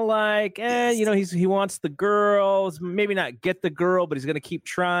 kind of like, he wants the girls, maybe not get the girl, but he's going to keep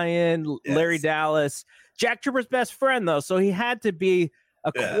trying. Yes. Larry Dallas, Jack Tripper's best friend, though, so he had to be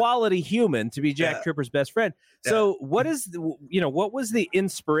a quality human to be Jack Tripper's best friend. So what was the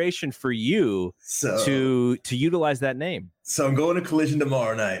inspiration for you to utilize that name? So I'm going to Collision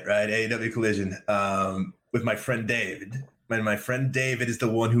tomorrow night, right? AEW Collision, with my friend David. And my friend David is the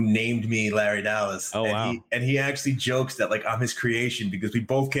one who named me Larry Dallas. Oh, wow. He actually jokes that like I'm his creation because we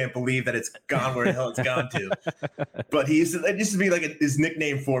both can't believe that it's gone where the hell it's gone to. But it used to be like his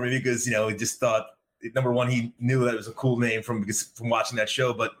nickname for me because, he just thought, number one, he knew that it was a cool name from watching that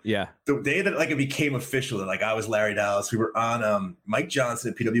show. But the day that like it became official that like I was Larry Dallas, we were on Mike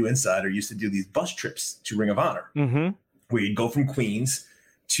Johnson at PW Insider used to do these bus trips to Ring of Honor, where you'd go from Queens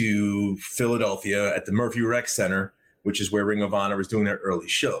to Philadelphia at the Murphy Rec Center, which is where Ring of Honor was doing their early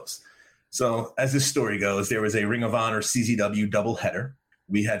shows. So as this story goes, there was a Ring of Honor CZW doubleheader.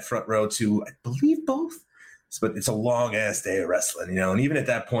 We had front row to, I believe, both. But it's a long-ass day of wrestling, And even at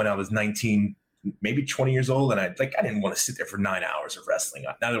that point, I was 19, maybe 20 years old, and I didn't want to sit there for 9 hours of wrestling.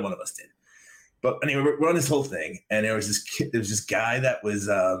 Neither one of us did. But anyway, we're on this whole thing, and there was this guy that was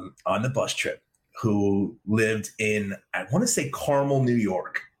on the bus trip who lived in, I want to say Carmel, New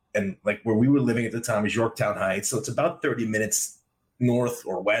York. And like where we were living at the time was Yorktown Heights. So it's about 30 minutes north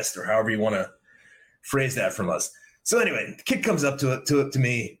or west or however you want to phrase that from us. So anyway, the kid comes up to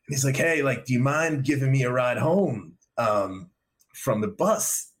me and he's like, hey, like, do you mind giving me a ride home from the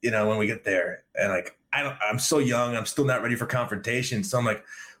bus, when we get there? And like, I'm so young. I'm still not ready for confrontation. So I'm like,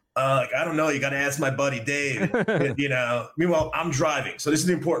 I don't know. You got to ask my buddy Dave, Meanwhile, I'm driving. So this is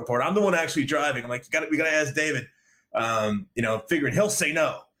the important part. I'm the one actually driving. I'm like, we got to ask David, figuring he'll say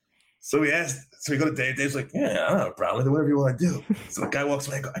no. So we go to Dave. Dave's like, yeah, I don't have a problem with it. Whatever you want to do. So the guy walks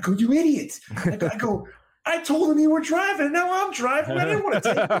away. I go, you idiot. I told him you were driving. Now I'm driving. I didn't want to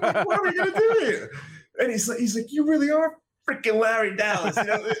take you. What are we going to do here? And he's like, you really are freaking Larry Dallas,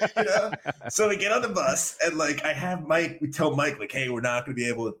 So we get on the bus and like I have Mike. We tell Mike like, hey, we're not going to be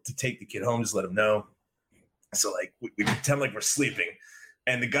able to take the kid home. Just let him know. So like we pretend like we're sleeping,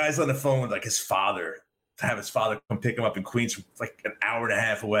 and the guy's on the phone with like his father. To have his father come pick him up in Queens from like an hour and a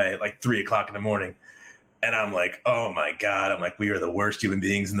half away, like 3 o'clock in the morning. And I'm like, oh my God. I'm like, we are the worst human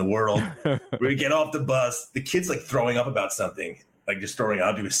beings in the world. We get off the bus. The kid's like throwing up about something, like just throwing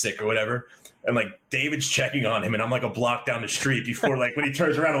up. He was sick or whatever. And like David's checking on him and I'm like a block down the street before like when he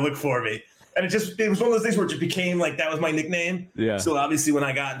turns around to look for me. And it was one of those things where it just became like, that was my nickname. Yeah. So obviously when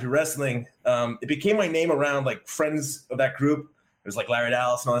I got into wrestling, it became my name around like friends of that group. It was like Larry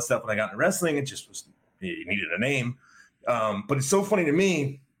Dallas and all that stuff. When I got into wrestling, it just was, you needed a name. But it's so funny to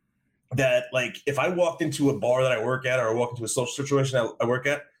me that like if I walked into a bar that I work at or I walk into a social situation I work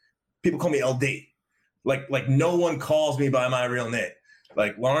at, people call me LD. Like no one calls me by my real name.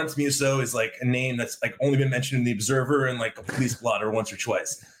 Like Lawrence Musso is like a name that's like only been mentioned in the Observer and like a police blotter once or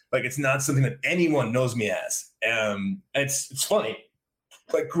twice. Like it's not something that anyone knows me as. It's funny.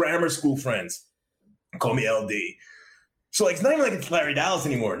 Like grammar school friends call me LD. So like it's not even like it's Larry Dallas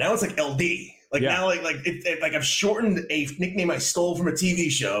anymore. Now it's like LD. Like now, like I've shortened a nickname I stole from a TV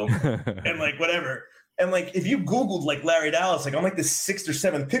show, and like whatever. And like, if you Googled like Larry Dallas, like I'm like the 6th or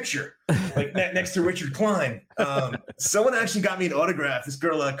 7th picture, like next to Richard Klein. Someone actually got me an autograph. This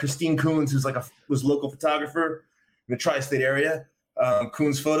girl, Christine Coons, who's like was a local photographer in the tri-state area.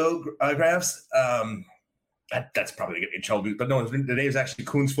 Coons Photographs. That's probably gonna get me in trouble, but no, the name is actually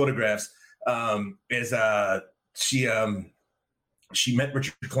Coons Photographs. She met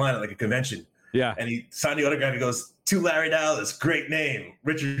Richard Klein at like a convention. Yeah. And he signed the autograph. He goes, "To Larry Dallas, great name,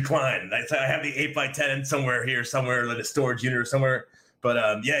 Richard Klein." I have the 8x10 somewhere here, somewhere in a storage unit or somewhere.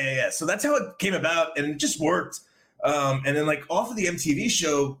 But yeah. So that's how it came about, and it just worked. And then like off of the MTV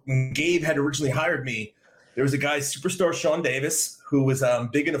show, when Gabe had originally hired me, there was a guy, superstar Sean Davis, who was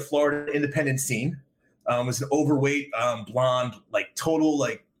big in the Florida independent scene. Was an overweight, blonde, like total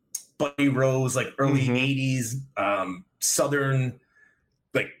like Buddy Rose, like early 80s, Southern,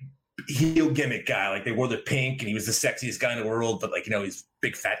 like heel gimmick guy. Like they wore the pink and he was the sexiest guy in the world, but like, he's a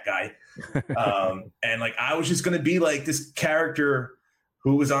big fat guy. And like, I was just going to be like this character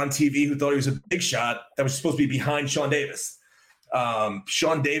who was on TV, who thought he was a big shot that was supposed to be behind Sean Davis.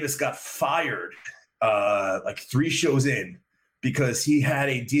 Sean Davis got fired like 3 shows in because he had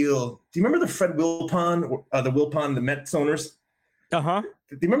a deal. Do you remember the Fred Wilpon, the Mets owners? Uh-huh.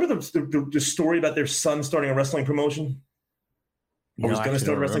 Do you remember the story about their son starting a wrestling promotion? Or was going to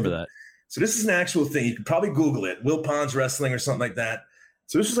start wrestling? That. So this is an actual thing. You could probably Google it. Wilpon's Wrestling or something like that.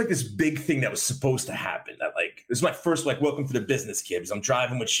 So this was like this big thing that was supposed to happen. That like, this is my first like welcome to the business, kids. I'm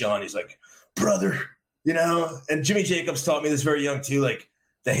driving with Sean. He's like, brother, and Jimmy Jacobs taught me this very young too. Like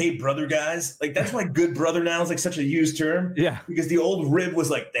the hey brother guys, like that's why good brother now is like such a used term. Yeah. Because the old rib was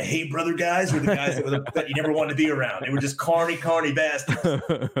like the hey brother guys were the guys that you never wanted to be around. They were just carny bastards.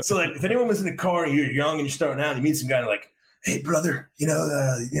 So like if anyone was in the car and you're young and you're starting out, you meet some guy like, hey brother,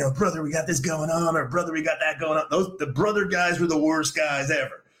 brother, we got this going on, or brother, we got that going on. The brother guys were the worst guys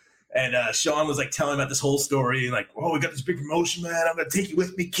ever. And Sean was like telling about this whole story, and like, oh, we got this big promotion, man. I'm gonna take you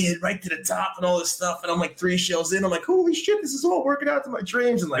with me, kid, right to the top, and all this stuff. And I'm like 3 shows in, I'm like, holy shit, this is all working out to my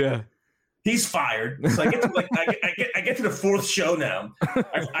dreams. And like, he's fired. So I get to I get to the 4th show now.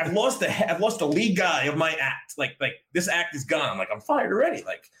 I've lost the lead guy of my act. Like this act is gone. Like I'm fired already.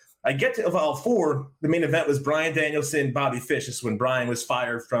 Like I get to Evolve 4. The main event was Bryan Danielson, Bobby Fish. This is when Bryan was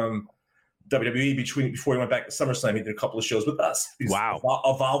fired from WWE before he went back to SummerSlam. He did a couple of shows with us. Wow.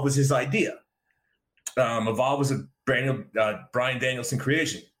 Evolve was his idea. Evolve was a brand new Bryan Danielson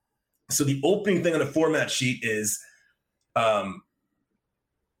creation. So the opening thing on the format sheet is Bryan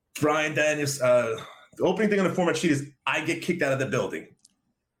Danielson. The opening thing on the format sheet is I get kicked out of the building.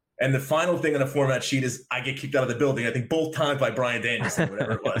 And the final thing on the format sheet is I get kicked out of the building. I think both times by Bryan Danielson,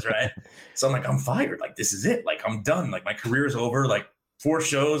 whatever it was, right? So I'm like, I'm fired. Like, this is it. Like, I'm done. Like, my career is over. Like, 4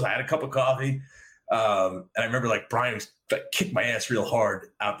 shows. I had a cup of coffee. And I remember, like, Bryan kicked my ass real hard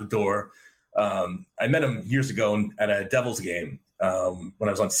out the door. I met him years ago at a Devils game when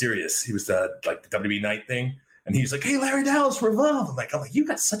I was on Sirius. He was like the WWE night thing. And he was like, hey, Larry Dallas, we're Evolve. I'm like, you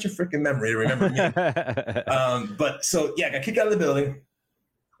got such a freaking memory to remember me. But so, yeah, I got kicked out of the building.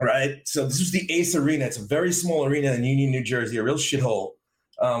 Right. So this was the Ace Arena. It's a very small arena in Union, New Jersey, a real shithole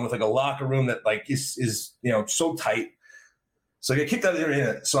with like a locker room that like is so tight. So I get kicked out of the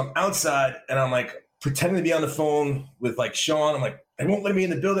arena. So I'm outside and I'm like pretending to be on the phone with like Sean. I'm like, they won't let me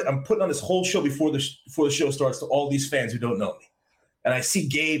in the building. I'm putting on this whole show before the show starts to all these fans who don't know me. And I see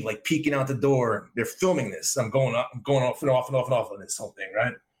Gabe like peeking out the door. They're filming this. I'm going off on this whole thing.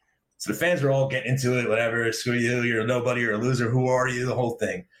 Right. So the fans are all getting into it, whatever. Screw you, you're a nobody, you're a loser. Who are you? The whole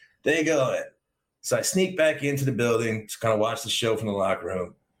thing. They go in. So I sneak back into the building to kind of watch the show from the locker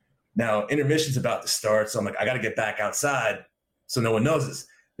room. Now, intermission's about to start, so I'm like, I got to get back outside so no one knows this.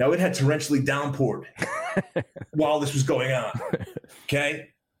 Now, it had torrentially downpoured while this was going on. Okay?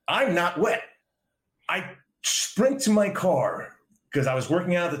 I'm not wet. I sprint to my car because I was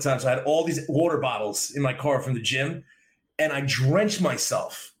working out at the time, so I had all these water bottles in my car from the gym, and I drenched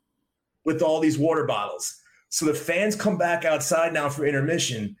myself with all these water bottles. So the fans come back outside now for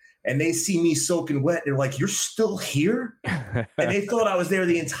intermission, and they see me soaking wet. They're like, you're still here? And they thought I was there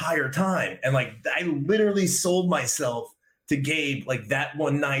the entire time. And like, I literally sold myself to Gabe like that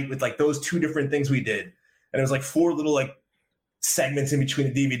one night with like those 2 different things we did. And it was like 4 little like segments in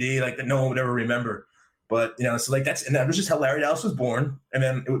between the DVD, like that no one would ever remember. But, so like that was just how Larry Dallas was born. And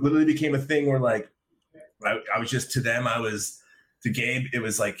then it literally became a thing where like, I was just to them, to Gabe, it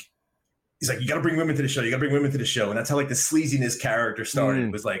was like, he's like, you got to bring women to the show. You got to bring women to the show. And that's how like the sleaziness character started.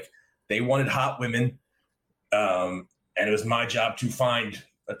 It was like, they wanted hot women. And it was my job to find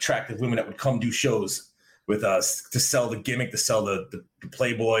attractive women that would come do shows with us to sell the gimmick, to sell the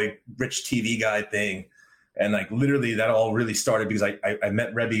Playboy rich TV guy thing. And like, literally that all really started because I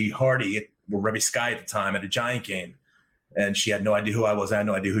met Rebby Hardy Rebby Sky at the time at a Giant game. And she had no idea who I was. I had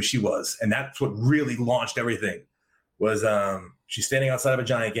no idea who she was. And that's what really launched everything was she's standing outside of a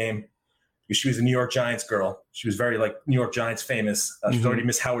Giant game. She was a New York Giants girl. She was very like New York Giants famous. She was already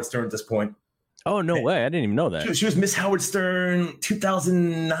Miss Howard Stern at this point. Oh, no way. I didn't even know that. She was Miss Howard Stern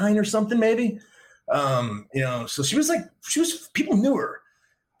 2009 or something, maybe. So she was people knew her.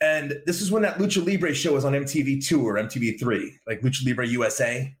 And this is when that Lucha Libre show was on MTV2 or MTV3, like Lucha Libre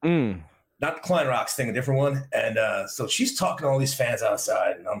USA. Not the Klein Rocks thing, a different one. And so she's talking to all these fans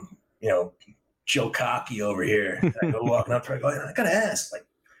outside, and I'm, Joe Cocky over here. And I go walking up to her, I go, I got to ask, like,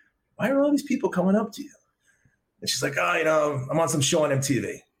 why are all these people coming up to you? And she's like, I'm on some show on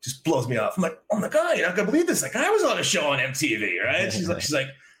MTV. Just blows me off. I'm like, oh my God, you're not going to believe this. Like, I was on a show on MTV, right? She's like,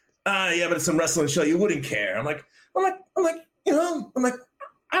 yeah, but it's some wrestling show. You wouldn't care. I'm like,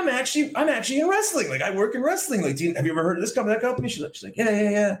 I'm actually in wrestling. Like, I work in wrestling. Like, have you ever heard of this company, that company? She's like,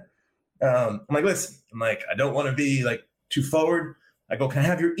 yeah. I'm like, listen, I don't want to be like too forward. I go, can I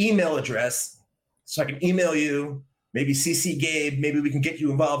have your email address so I can email you, maybe CC Gabe, maybe we can get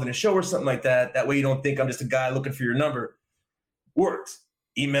you involved in a show or something like that. That way you don't think I'm just a guy looking for your number. Worked.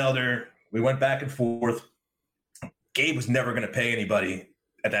 Emailed her. We went back and forth. Gabe was never going to pay anybody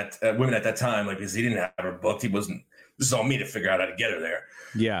women at that time, like, because he didn't have her booked. This is all me to figure out how to get her there.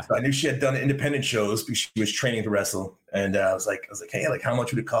 Yeah. So I knew she had done independent shows because she was training to wrestle. And I was like, hey, like, how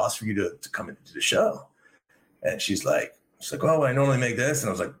much would it cost for you to come into the show? And she's like, oh, I normally make this. And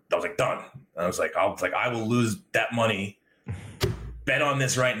I was like, done. And I was like, I will lose that money. Bet on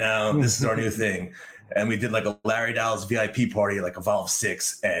this right now. This is our new thing. And we did like a Larry Dallas VIP party, like Evolve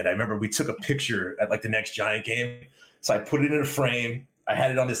 6. And I remember we took a picture at like the next Giant game. So I put it in a frame. I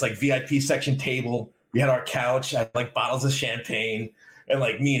had it on this like VIP section table. We had our couch. I had like bottles of champagne. And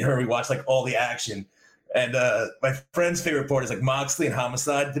like me and her, we watched like all the action. And my friend's favorite part is like Moxley and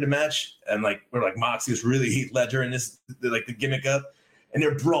Homicide did a match. And like we're like, Moxley was really Heath Ledger in this, like the gimmick up. And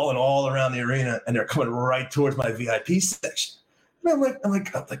they're brawling all around the arena. And they're coming right towards my VIP section. And I'm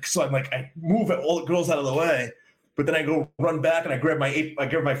like, I move all the girls out of the way, but then I go run back and I grab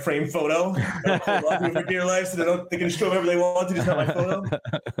my frame photo. For dear life, so they can just show whatever they want to. Just not my photo.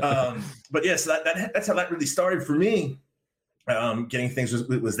 But yeah, so that's how that really started for me. Getting things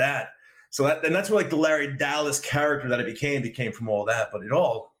was that. So that's where like the Larry Dallas character that it became from all that. But it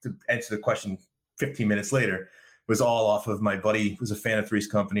all, to answer the question 15 minutes later, was all off of my buddy who was a fan of Three's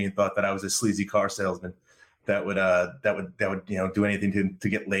Company and thought that I was a sleazy car salesman that would do anything to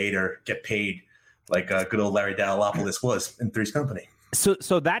get laid or get paid, like good old Larry Dalopoulos was in Three's Company.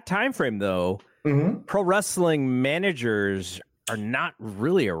 So that time frame though, pro wrestling managers are not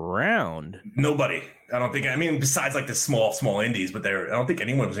really around. Nobody. I don't think. I mean, besides like the small indies, but I don't think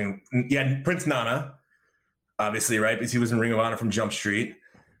anyone was in. Yeah, Prince Nana, obviously, right? Because he was in Ring of Honor from Jump Street.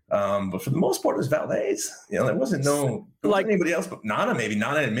 But for the most part, it was valets. There wasn't anybody else but Nana, maybe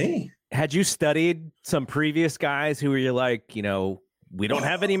Nana and me. Had you studied some previous guys who were you like, we don't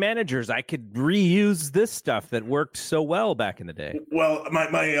have any managers. I could reuse this stuff that worked so well back in the day. Well, my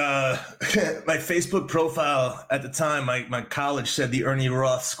my Facebook profile at the time, my college said the Ernie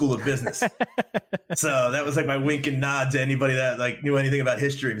Roth School of Business. So that was like my wink and nod to anybody that like knew anything about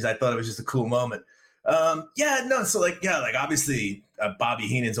history, because I thought it was just a cool moment. Obviously Bobby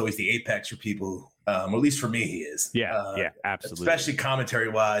Heenan's always the apex for people, or at least for me he is. Yeah, absolutely. Especially commentary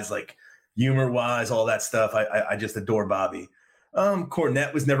wise, like humor wise, all that stuff. I just adore Bobby.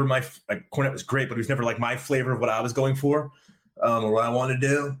 Cornette was never Cornette was great, but he was never like my flavor of what I was going for, or what I wanted to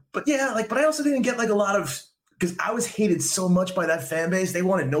do. But yeah, but I also didn't get like a lot of, because I was hated so much by that fan base. They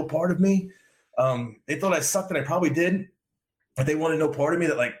wanted no part of me. They thought I sucked, and I probably did, but they wanted no part of me.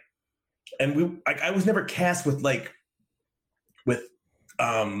 I was never cast with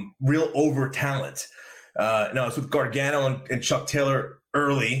real over talent. I was with Gargano and Chuck Taylor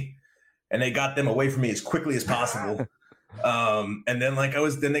early, and they got them away from me as quickly as possible. And then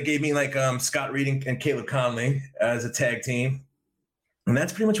then they gave me Scott Reed and Caleb Conley as a tag team. And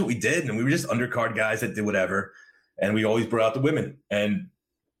that's pretty much what we did. And we were just undercard guys that did whatever. And we always brought out the women. And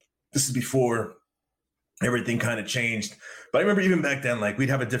this is before everything kind of changed. But I remember even back then, we'd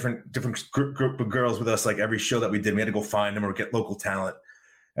have a different group of girls with us, every show that we did. We had to go find them or get local talent.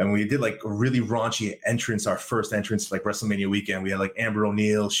 And we did a really raunchy entrance, our first entrance, WrestleMania weekend. We had Amber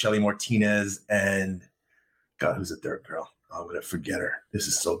O'Neal, Shelly Martinez, and God, who's the third girl? Oh, I'm going to forget her. This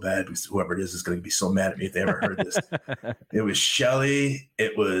is so bad. Whoever it is going to be so mad at me if they ever heard this. It was Shelly.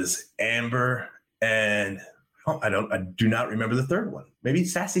 It was Amber. And I do not remember the third one. Maybe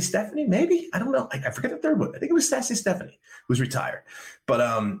Sassy Stephanie. Maybe, I don't know. I forget the third one. I think it was Sassy Stephanie, who's retired. But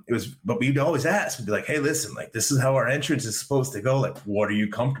but we'd always ask. We'd be like, hey, listen, like this is how our entrance is supposed to go. Like, what are you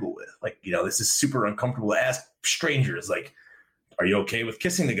comfortable with? Like, this is super uncomfortable to ask strangers. Like, are you okay with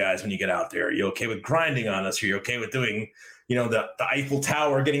kissing the guys when you get out there? Are you okay with grinding on us? Are you okay with doing, the Eiffel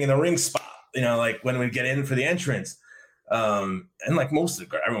Tower, getting in the ring spot? Like when we get in for the entrance. And like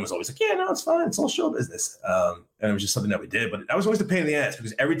everyone was always like, yeah, no, it's fine. It's all show business. And it was just something that we did, but that was always a pain in the ass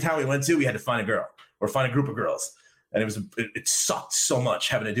because every town we went to, we had to find a girl or find a group of girls. And it sucked so much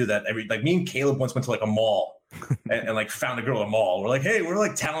having to do that. Me and Caleb once went to like a mall and like found a girl at a mall. We're like, hey, we're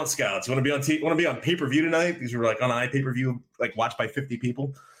like talent scouts. You want to be on pay-per-view tonight? These were like on pay-per-view, like watched by 50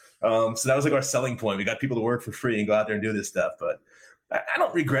 people. So that was like our selling point. We got people to work for free and go out there and do this stuff. But I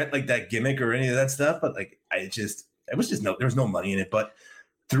don't regret like that gimmick or any of that stuff. But like, there was no money in it. But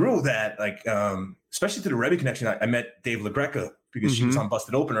through that, like, especially through the Rebby connection, I met Dave LaGreca because she was on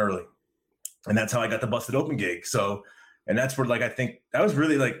Busted Open early. And that's how I got the Busted Open gig. So, and that's where, like, I think that was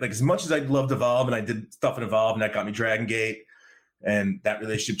really like as much as I loved Evolve and I did stuff in Evolve and that got me Dragon Gate. And that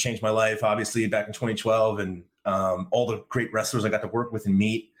relationship changed my life, obviously, back in 2012. And all the great wrestlers I got to work with and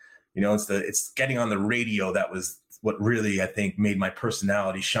meet, it's getting on the radio that was what really, I think, made my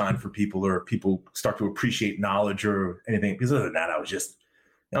personality shine for people, or people start to appreciate knowledge or anything. Because other than that, I was just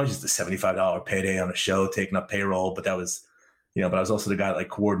a $75 payday on a show, taking up payroll. But that was, but I was also the guy that like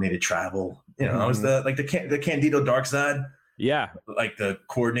coordinated travel. I was the Candido Dark Side. Yeah. Like the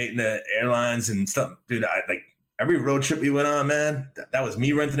coordinating the airlines and stuff. Dude, I like every road trip we went on, man, that was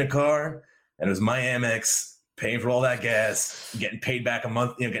me renting a car and it was my Amex paying for all that gas, getting paid back a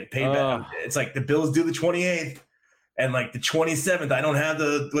month, getting paid back. It's like the bills due the 28th. And like the 27th, I don't have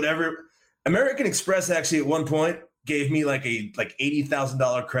the whatever. American Express actually at one point gave me like a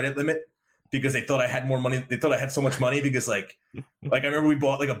 $80,000 credit limit because they thought I had more money. They thought I had so much money because like I remember we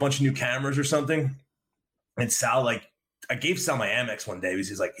bought like a bunch of new cameras or something. And Sal, like I gave Sal my Amex one day.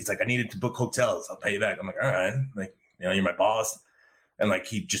 He's like, I needed to book hotels. I'll pay you back. I'm like, all right. Like, you're my boss. And like,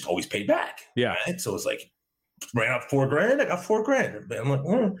 he just always paid back. Yeah. Right? So it's like, ran up $4,000. I got $4,000. I'm like,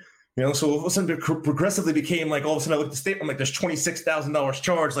 so all of a sudden it progressively became like, all of a sudden I looked at the statement, I'm like, there's $26,000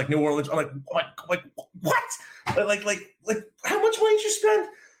 charged, like New Orleans. I'm like, what? Like, how much money did you spend?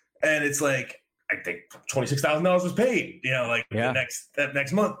 And it's like, I think $26,000 was paid, that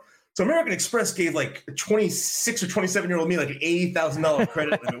next month. So American Express gave like a 26 or 27-year-old me like an $80,000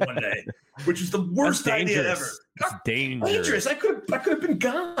 credit limit one day, which was the worst idea ever. It's dangerous. I could have been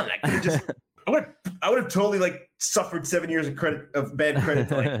gone. I could have just. I would have totally like suffered 7 years of bad credit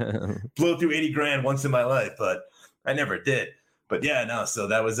to like blow through $80,000 once in my life, but I never did. But yeah, no. So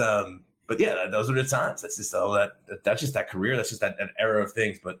that was, but yeah, those were the times. That's just all that. That's just that career. That's just that era of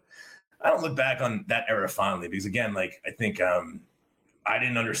things. But I don't look back on that era fondly because again, like I think I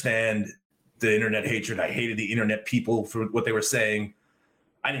didn't understand the internet hatred. I hated the internet people for what they were saying.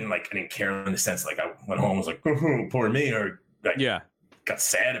 I didn't care in the sense like I went home and was like, poor me, or like, got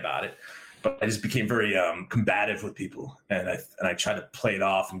sad about it. But I just became very combative with people, and I tried to play it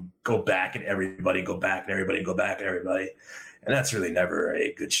off and go back at everybody, and that's really never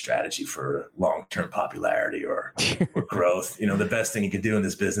a good strategy for long-term popularity or growth. The best thing you can do in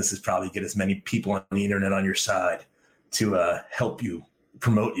this business is probably get as many people on the internet on your side to help you,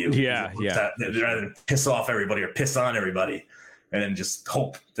 promote you. Rather than piss off everybody or piss on everybody, and then just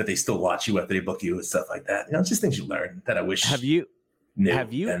hope that they still watch you after they book you and stuff like that. It's just things you learn that I wish. Have you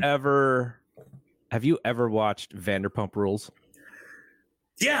ever watched Vanderpump Rules?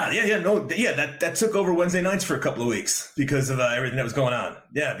 That took over Wednesday nights for a couple of weeks because of everything that was going on.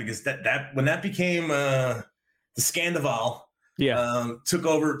 Yeah, because that when that became the Scandival, took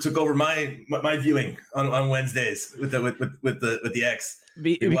over my viewing on Wednesdays with the ex.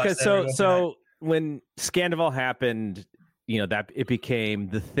 So when Scandival happened, that it became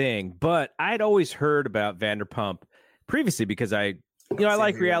the thing. But I'd always heard about Vanderpump previously because I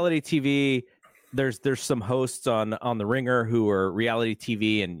like reality TV. There's some hosts on The Ringer who are reality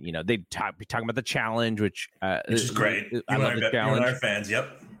TV, and they'd be talking about the challenge, which is great. I love the challenge. You and our fans,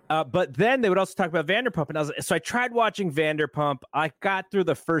 yep. But then they would also talk about Vanderpump, and so I tried watching Vanderpump. I got through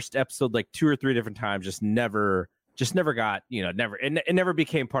the first episode like 2 or 3 different times, just never got it never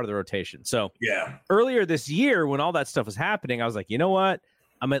became part of the rotation. So earlier this year, when all that stuff was happening, I was like, you know what?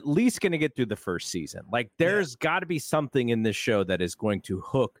 I'm at least going to get through the first season. Like, there's got to be something in this show that is going to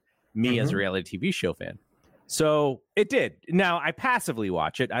hook me as a reality TV show fan. So it did. Now I passively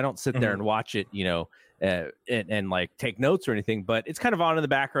watch it. I don't sit there and watch it, and like take notes or anything, but it's kind of on in the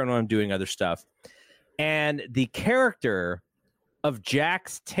background when I'm doing other stuff. And the character of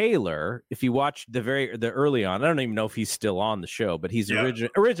Jax Taylor. If you watch the early on, I don't even know if he's still on the show, but he's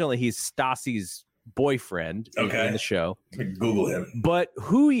originally he's Stassi's boyfriend in the show. Google him. But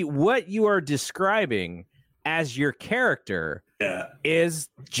what you are describing as your character is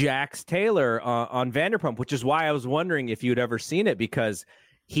Jax Taylor on Vanderpump, which is why I was wondering if you'd ever seen it, because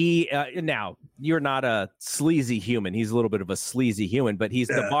he now you're not a sleazy human. He's a little bit of a sleazy human, but he's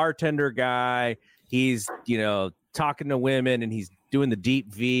the bartender guy. He's, talking to women, and he's doing the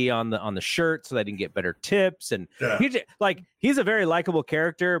deep V on the shirt so that he can get better tips. And he's a very likable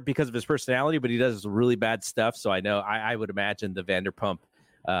character because of his personality, but he does really bad stuff. So I know I would imagine the Vanderpump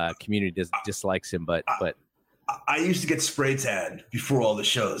community dislikes him, but I used to get spray tanned before all the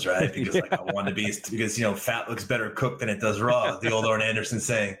shows, right? Because I wanted to be, because fat looks better cooked than it does raw. The old Arn Anderson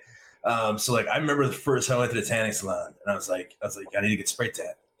saying. So I remember the first time I went to the tanning salon, and I was like, I need to get spray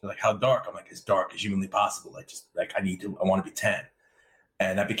tanned. They're like, how dark? I'm like, as dark as humanly possible. I want to be tan.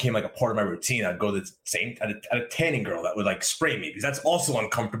 And that became like a part of my routine. I'd go to the same at a tanning girl that would like spray me, because that's also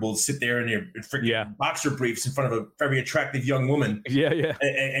uncomfortable to sit there in your freaking boxer briefs in front of a very attractive young woman.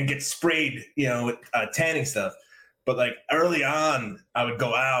 And get sprayed, with tanning stuff. But like early on, I would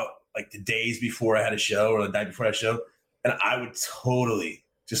go out like the days before I had a show or the night before I had a show, and I would totally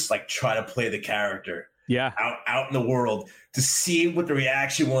just like try to play the character out in the world to see what the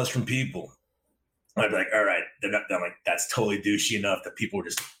reaction was from people. I'd be like, all right, I'm like, that's totally douchey enough that people were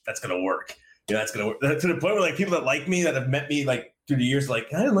just, that's going to work. That's going to work. To the point where like people that like me, that have met me like through the years,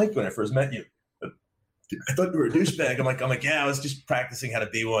 like, I didn't like you when I first met you. I thought you were a douchebag. I'm like, yeah, I was just practicing how to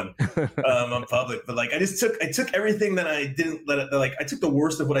be one on public. But like, I took everything that I didn't let it, like, I took the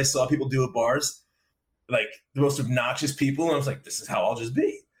worst of what I saw people do at bars, like the most obnoxious people. And I was like, this is how I'll just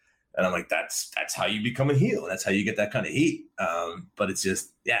be. And I'm like, that's how you become a heel. And that's how you get that kind of heat. But it's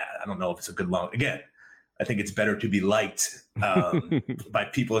just, I don't know if it's a good long, again, I think it's better to be liked by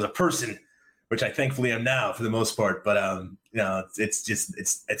people as a person, which I thankfully am now for the most part. But,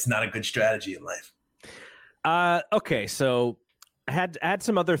 it's not a good strategy in life. Okay. So I had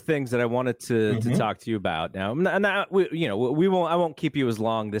some other things that I wanted to talk to you about now. I won't keep you as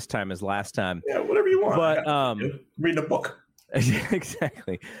long this time as last time. Yeah, whatever you want. But read a book.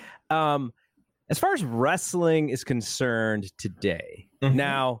 Exactly. As far as wrestling is concerned today,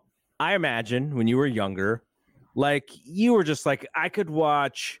 now I imagine when you were younger, like you were just like, I could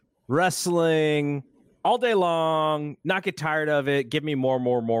watch wrestling all day long, not get tired of it. Give me more.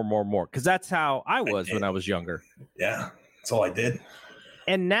 Because that's how I was when I was younger. Yeah, that's all I did.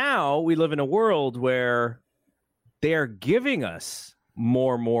 And now we live in a world where they are giving us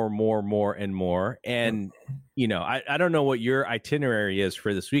more and more. And, I don't know what your itinerary is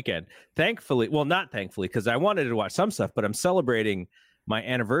for this weekend. Thankfully, well, not thankfully, because I wanted to watch some stuff, but I'm celebrating my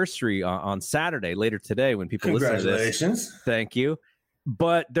anniversary on Saturday, later today, when people listen to this. Congratulations. Thank you.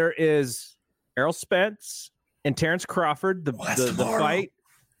 But there is Errol Spence and Terrence Crawford, the fight.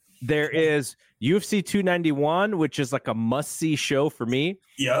 There is UFC 291, which is like a must-see show for me.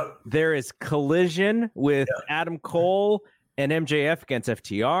 Yep. There is Collision with Adam Cole and MJF against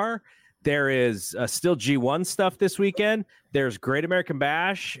FTR. There is still G1 stuff this weekend. There's Great American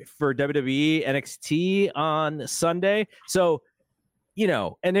Bash for WWE NXT on Sunday. So,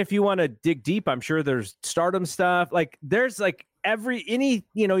 and if you want to dig deep, I'm sure there's Stardom stuff. Like there's like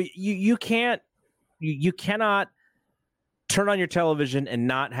you cannot turn on your television and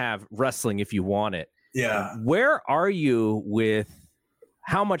not have wrestling if you want it. Yeah. Where are you with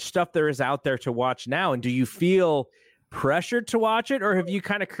how much stuff there is out there to watch now? And do you feel pressured to watch it, or have you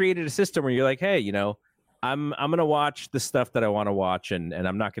kind of created a system where you're like, hey, I'm going to watch the stuff that I want to watch, and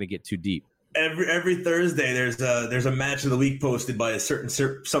I'm not going to get too deep? Every Thursday there's a match of the week posted by a certain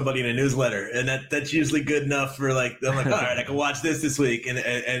somebody in a newsletter, and that's usually good enough for like, I'm like, all right, I can watch this week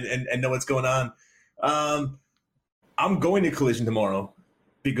and know what's going on. I'm going to Collision tomorrow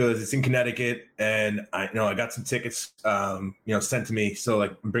because it's in Connecticut, and I got some tickets sent to me, so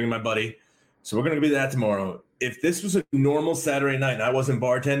like I'm bringing my buddy, so we're gonna be that tomorrow. If this was a normal Saturday night and I wasn't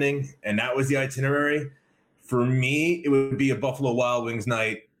bartending and that was the itinerary, for me, it would be a Buffalo Wild Wings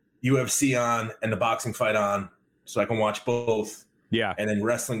night, UFC on, and the boxing fight on, so I can watch both. Yeah. And then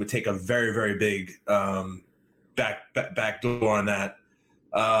wrestling would take a very, very big back door on that.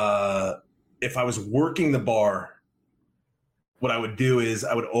 If I was working the bar, what I would do is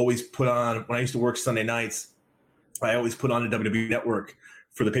I would always put on, when I used to work Sunday nights, I always put on the WWE Network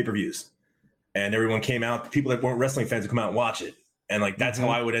for the pay-per-views. And everyone came out, people that weren't wrestling fans would come out and watch it. And like, that's how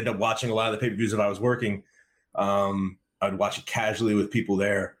I would end up watching a lot of the pay-per-views if I was working. I'd watch it casually with people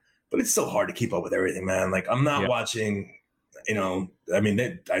there, but it's so hard to keep up with everything, man. Like I'm not watching, I mean,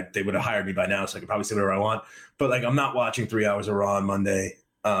 they would have hired me by now, so I could probably say whatever I want. But like, I'm not watching 3 hours of Raw on Monday.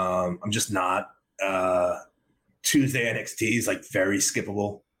 I'm just not. Tuesday NXT is like very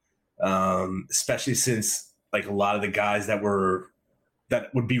skippable, especially since like a lot of the guys that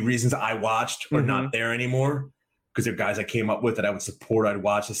would be reasons I watched are not there anymore, because they're guys I came up with that I would support. I'd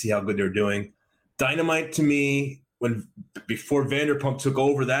watch to see how good they're doing. Dynamite to me, before Vanderpump took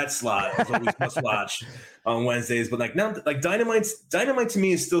over that slot, was always must watch on Wednesdays. But like now, like Dynamite to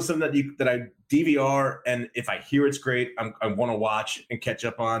me is still something that I DVR, and if I hear it's great, I want to watch and catch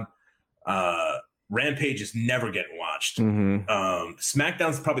up on. Rampage is never getting watched.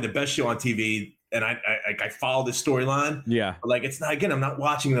 SmackDown's probably the best show on TV, and I follow this storyline. Yeah, but like it's not. Again, I'm not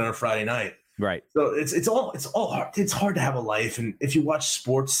watching it on a Friday night. Right. So it's all hard. It's hard to have a life, and if you watch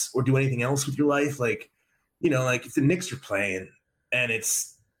sports or do anything else with your life, like like if the Knicks are playing and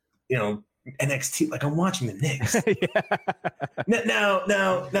it's NXT, like I'm watching the Knicks. Now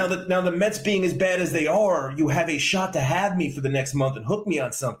the Mets being as bad as they are, you have a shot to have me for the next month and hook me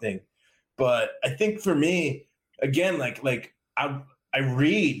on something. But I think for me, again, like I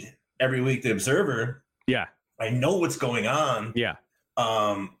read every week the Observer. Yeah. I know what's going on. Yeah.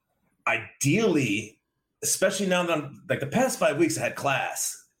 Ideally, especially now that I'm like the past 5 weeks I had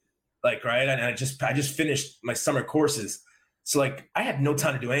class, like, right. And I just finished my summer courses. So like I had no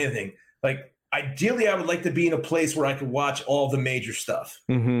time to do anything. Like ideally I would like to be in a place where I could watch all the major stuff.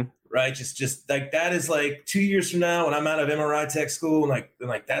 Right. Just like that is like 2 years from now when I'm out of MRI tech school and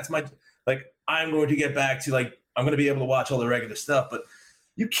like that's my, like, I'm going to get back to like, I'm going to be able to watch all the regular stuff, but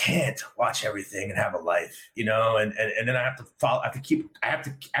you can't watch everything and have a life, and then I have to follow, I have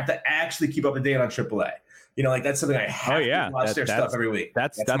to actually keep up to date on AAA. Like that's something I have to watch their stuff every week.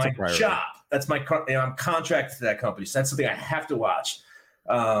 That's my job. That's my, I'm contracted to that company. So that's something I have to watch.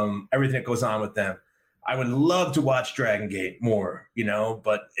 Everything that goes on with them. I would love to watch Dragon Gate more,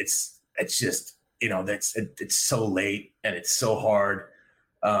 but it's just, it's so late and it's so hard.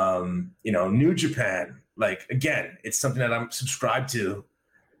 New Japan, like, again, it's something that I'm subscribed to,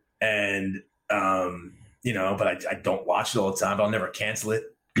 and but I don't watch it all the time, but I'll never cancel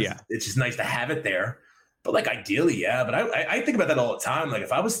it. Yeah, it's just nice to have it there. But like ideally, yeah. But I think about that all the time. Like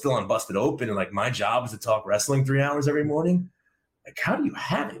if I was still on Busted Open and like my job was to talk wrestling 3 hours every morning, like how do you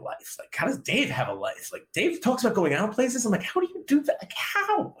have a life? Like how does Dave have a life? Like Dave talks about going out places. I'm like, how do you do that? Like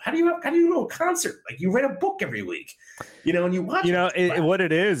how do you go to a concert? Like you read a book every week, and you watch. What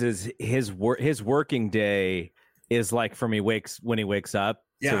it is his working day is like from when he wakes up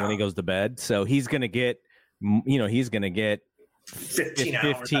to when he goes to bed. So he's gonna get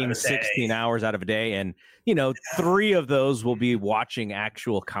 15, 16 hours out of a day, and 3 of those will be watching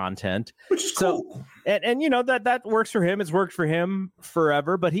actual content, which is cool. And that works for him. It's worked for him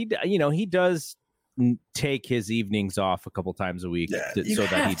forever, but he does take his evenings off a couple times a week so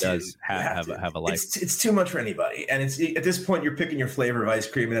that he does have a life. It's too much for anybody, and it's at this point you're picking your flavor of ice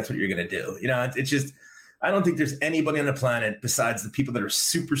cream, and that's what you're gonna do. It's just, I don't think there's anybody on the planet besides the people that are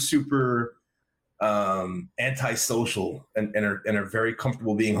super antisocial and are very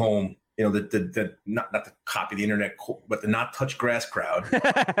comfortable being home. The not to copy the internet, but the not touch grass crowd.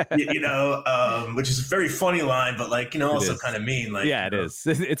 Which is a very funny line, but like also kind of mean. Like it is.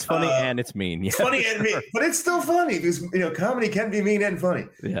 It's funny and it's mean. It's funny and mean, but it's still funny because comedy can be mean and funny.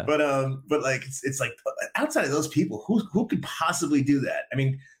 Yeah. But like it's like outside of those people, who could possibly do that? I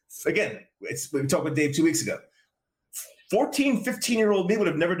mean, again, we talked with Dave 2 weeks ago. 14, 15-year-old me would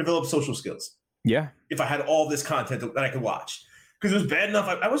have never developed social skills. Yeah. If I had all this content that I could watch. Because it was bad enough.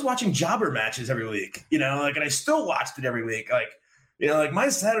 I was watching jobber matches every week, and I still watched it every week. Like my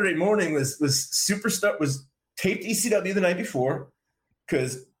Saturday morning was taped ECW the night before,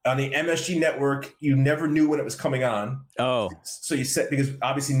 because on the MSG network, you never knew when it was coming on. Oh. So you set, because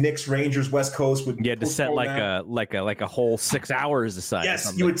obviously Knicks, Rangers, West Coast would. You had to set like a whole 6 hours aside.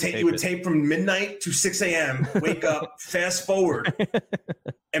 Yes, you would tape from midnight to 6 a.m., wake up, fast forward,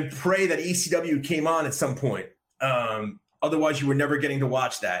 and pray that ECW came on at some point. Otherwise, you were never getting to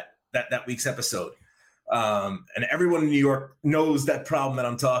watch that week's episode. And everyone in New York knows that problem that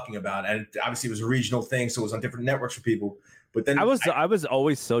I'm talking about. And obviously, it was a regional thing, so it was on different networks for people. But then I was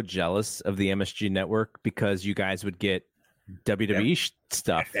always so jealous of the MSG network because you guys would get WWE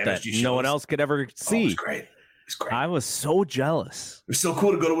stuff that no one else could ever see. It was great. I was so jealous. It was so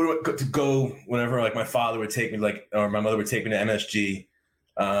cool to go whenever like my father would take me, or my mother would take me to MSG,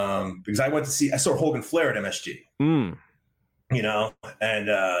 because I saw Hogan Flair at MSG. And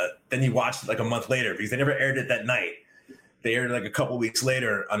then you watched it like a month later because they never aired it that night. They aired it like a couple weeks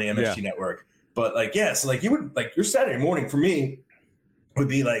later on the MSG network. But so you would your Saturday morning for me would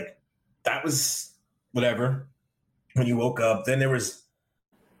be like, that was whatever. when you woke up. Then there was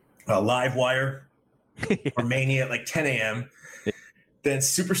a Live Wire or Mania at like 10 a.m. Then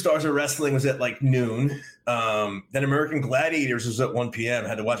Superstars of Wrestling was at like noon. Then American Gladiators was at 1 p.m. I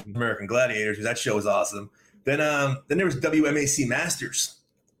had to watch American Gladiators because that show was awesome. Then there was WMAC Masters,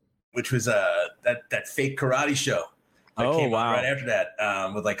 which was that fake karate show that came out right after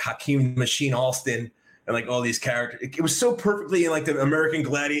that with like Hakeem Machine Alston and like all these characters. It was so perfectly in like the American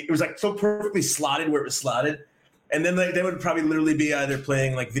Gladiator. It was like so perfectly slotted where it was slotted. And then like, they would probably literally be either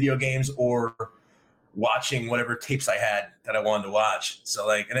playing like video games or watching whatever tapes I had that I wanted to watch. So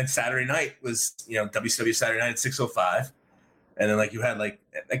like, and then Saturday night was, WCW Saturday night at 6:05. And then like you had like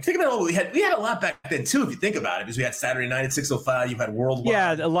think about all we had a lot back then too, if you think about it, because we had Saturday night at 6:05. You had Worldwide.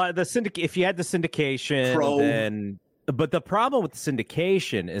 Yeah, a lot of the if you had the syndication, then. But the problem with the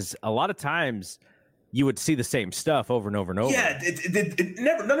syndication is a lot of times you would see the same stuff over and over and over. Yeah, it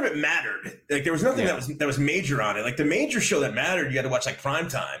never, none of it mattered. Like there was nothing that was major on it. Like the major show that mattered, you had to watch like prime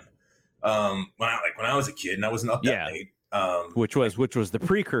time. When I was a kid and I wasn't up that late. Which was the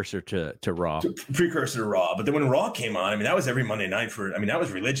precursor to Raw. Precursor to Raw. But then when Raw came on, I mean, that was every Monday night that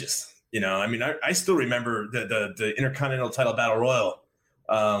was religious. I still remember the Intercontinental title battle royal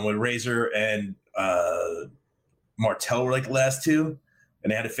when Razor and Martel were like the last two,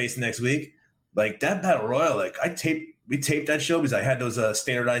 and they had to face the next week. Like that battle royal, like we taped that show because I had those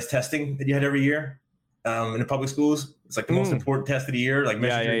standardized testing that you had every year in the public schools. It's like the most important test of the year, like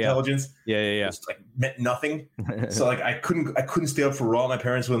measuring your intelligence. Yeah. It's like meant nothing. So like I couldn't stay up for Raw. My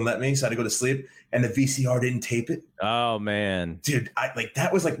parents wouldn't let me, so I had to go to sleep. And the VCR didn't tape it. Oh man, dude,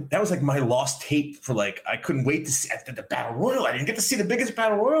 that was like my lost tape for like I couldn't wait to see the battle royal. I didn't get to see the biggest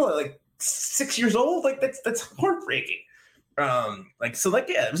battle royal at like 6 years old. Like that's heartbreaking.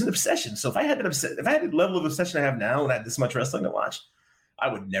 It was an obsession. So if I had the level of obsession I have now and I had this much wrestling to watch,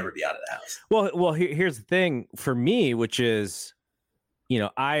 I would never be out of the house. Well, here's the thing for me, which is,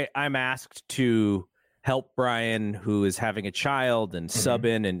 I'm asked to help Brian, who is having a child, and sub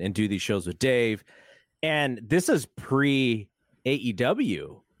in and do these shows with Dave. And this is pre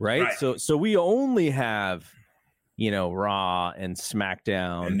AEW, right? So we only have, Raw and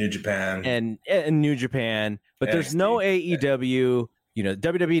SmackDown and New Japan and New Japan, but NXT. There's no AEW.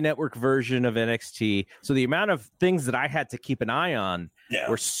 WWE Network version of NXT. So the amount of things that I had to keep an eye on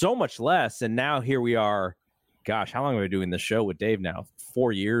were so much less. And now here we are. Gosh, how long have I been doing this show with Dave now?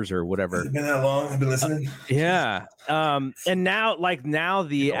 4 years or whatever. Has it been that long? I've been listening. Yeah. And now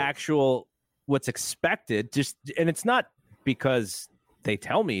the actual what's expected and it's not because they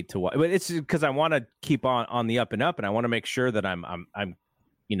tell me to watch, but it's because I want to keep on the up and up, and I want to make sure that I'm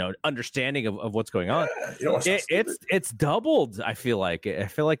understanding of what's going on. It's doubled. I feel like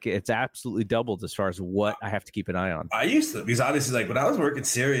it's absolutely doubled as far as what I have to keep an eye on. I used to, because obviously like when I was working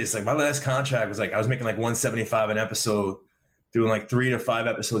serious, like my last contract was like I was making like $175 an episode, doing like 3 to 5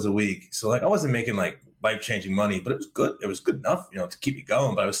 episodes a week. So like I wasn't making like life-changing money, but it was good. It was good enough, to keep me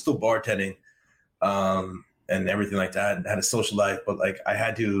going. But I was still bartending and everything like that, and had a social life. But like I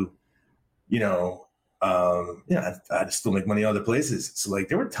had to, I had to still make money other places. So like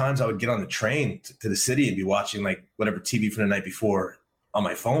there were times I would get on the train to the city and be watching like whatever TV from the night before on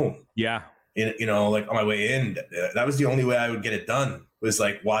my phone. Yeah. Like on my way in. That was the only way I would get it done, was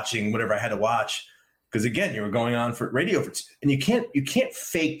like watching whatever I had to watch. Because again, you were going on for radio and you can't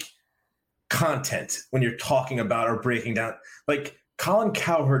fake content when you're talking about or breaking down. Like Colin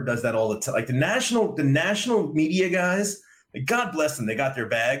Cowherd does that all the time. Like the national media guys, like, God bless them. They got their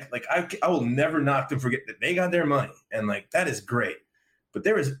bag. Like I will never knock them, forget that they got their money. And like, that is great. But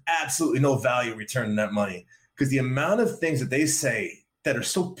there is absolutely no value return in that money, because the amount of things that they say that are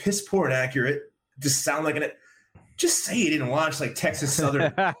so piss poor and accurate just sound like just say you didn't watch like Texas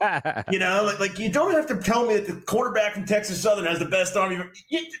Southern, like you don't have to tell me that the quarterback from Texas Southern has the best arm.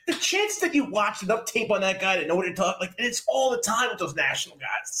 The chance that you watch enough tape on that guy to know what you're talking, like, and it's all the time with those national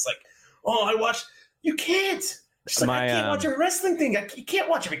guys. It's like, I watched. You can't. Like, I can't watch a wrestling thing. You can't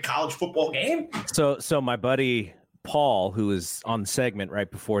watch every college football game. So my buddy Paul, who was on the segment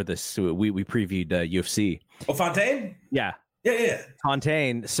right before this, we previewed UFC. Oh, Fontaine? Yeah. Yeah.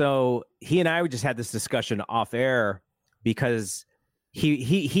 Fontaine. So he and I just had this discussion off air, because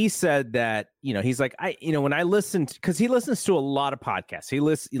he said that, he's like, when I listened, because he listens to a lot of podcasts.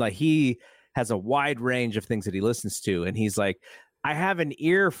 He has a wide range of things that he listens to. And he's like, I have an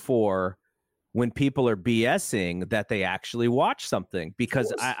ear for when people are BSing that they actually watch something,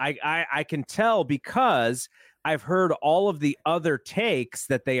 because I can tell, because I've heard all of the other takes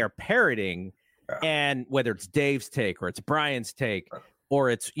that they are parroting. And whether it's Dave's take or it's Brian's take or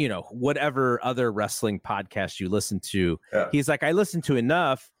it's, whatever other wrestling podcast you listen to, he's like, I listen to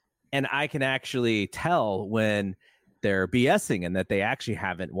enough and I can actually tell when they're BSing and that they actually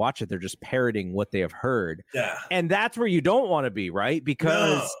haven't watched it. They're just parroting what they have heard. Yeah. And that's where you don't want to be, right?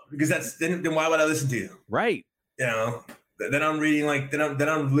 Because that's then why would I listen to you? Right. You know, then I'm reading then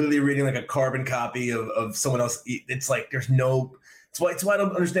I'm literally reading like a carbon copy of someone else. It's like there's no. It's why I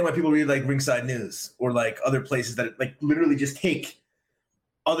don't understand why people read like Ringside News or like other places that like literally just take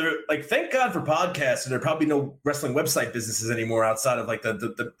other, like, thank God for podcasts. There are probably no wrestling website businesses anymore outside of like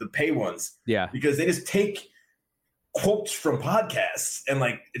the pay ones. Yeah. Because they just take quotes from podcasts and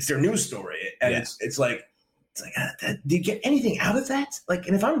like it's their news story. And it's like, do you get anything out of that? Like,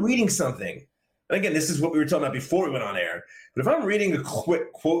 and if I'm reading something, and again, this is what we were talking about before we went on air, but if I'm reading a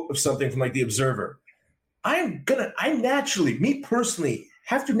quick quote of something from like the Observer, I naturally, me personally,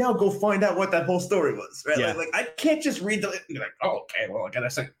 have to now go find out what that whole story was, right? Yeah. Like I can't just read like, oh, okay, well,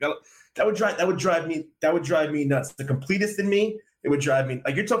 that would drive me nuts. The completist in me, it would drive me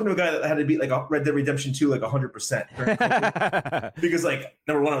like, you're talking to a guy that had to beat like Red Dead Redemption 2 like 100% because like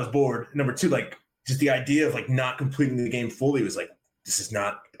number one, I was bored. Number two, like just the idea of like not completing the game fully was like, this is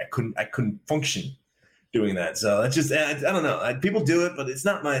not. I couldn't function doing that. So it's just, I don't know. People do it, but it's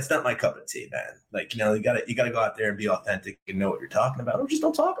not my cup of tea, man. Like, you know, you gotta go out there and be authentic and know what you're talking about, or just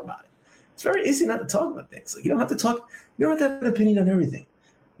don't talk about it. It's very easy not to talk about things. Like, you don't have to talk. You don't have to have an opinion on everything.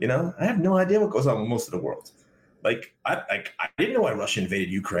 You know, I have no idea what goes on with most of the world. Like, I didn't know why Russia invaded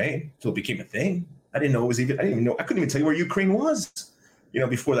Ukraine until it became a thing. I didn't even know. I couldn't even tell you where Ukraine was, you know,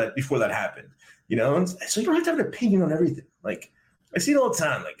 before that happened. You know, and so you don't have to have an opinion on everything. Like, I see it all the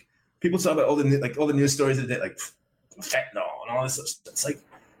time. Like, people talk about all the news stories that like fentanyl and all this stuff. It's like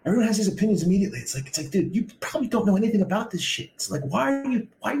everyone has these opinions immediately. It's like, dude, you probably don't know anything about this shit. It's like, why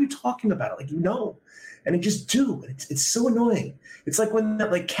are you talking about it? Like, you know, and they just do. It's so annoying. It's like when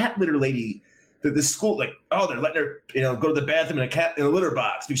that like cat litter lady, the school, like, oh, they're letting her, you know, go to the bathroom in a litter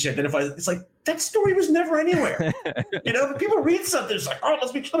box because she identifies. It's like, that story was never anywhere. You know, but people read something, it's like, oh,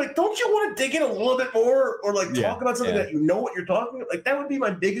 let's be like, don't you want to dig in a little bit more or like talk about something that you know what you're talking about? Like, that would be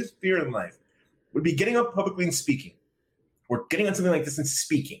my biggest fear in life, would be getting up publicly and speaking, or getting on something like this and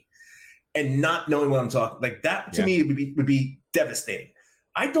speaking and not knowing what I'm talking. Like, that to me would be devastating.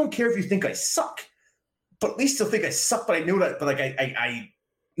 I don't care if you think I suck, but at least you'll think I suck, but I knew that, but like I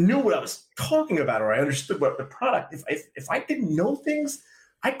knew what I was talking about, or I understood what the product. If I didn't know things,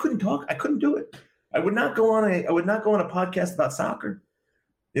 I couldn't talk. I couldn't do it. I would not go on a podcast about soccer.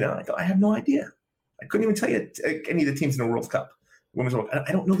 You know, I have no idea. I couldn't even tell you any of the teams in the World Cup, Women's World Cup.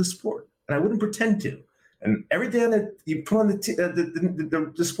 I don't know the sport, and I wouldn't pretend to. And every day that you put on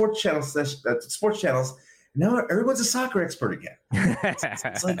the sports channels, now everyone's a soccer expert again.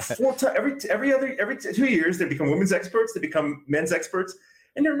 It's like 4 times every 2 years they become women's experts, they become men's experts,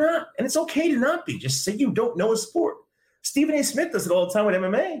 and they're not. And it's okay to not be. Just say you don't know a sport. Stephen A. Smith does it all the time with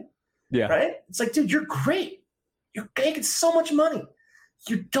MMA. Yeah. Right? It's like, dude, you're great. You're making so much money.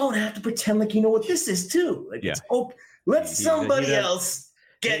 You don't have to pretend like you know what this is, too. Like, it's okay. Let somebody else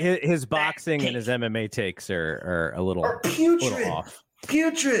get his boxing and his MMA takes are a little, putrid. Off.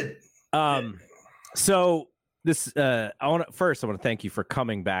 Putrid. So this I want to thank you for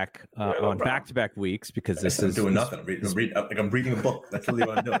coming back on back-to-back weeks, because this is doing nothing. I'm reading a book. That's really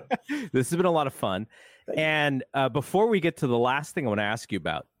what I'm doing. This has been a lot of fun. And before we get to the last thing I want to ask you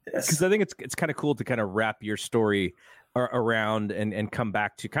about, because I think it's kind of cool to kind of wrap your story around and come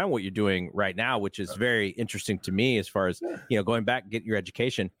back to kind of what you're doing right now, which is very interesting to me as far as, you know, going back and getting your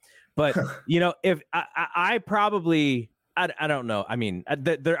education. But, you know, if I probably, I don't know. I mean,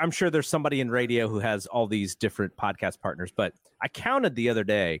 I'm sure there's somebody in radio who has all these different podcast partners, but I counted the other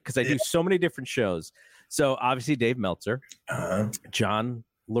day because I do so many different shows. So obviously Dave Meltzer, John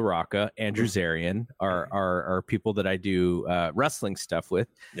LaRocca, Andrew Zarian are people that I do wrestling stuff with.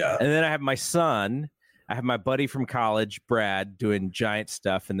 Yeah. And then I have my son. I have my buddy from college, Brad, doing Giant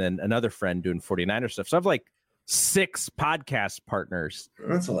stuff, and then another friend doing 49er stuff. So I have like 6 podcast partners.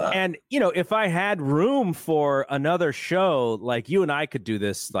 That's a lot. And, you know, if I had room for another show, like you and I could do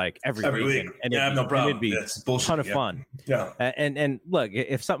this like every week. And I have no problem. It'd be a ton of fun. Yeah. And look,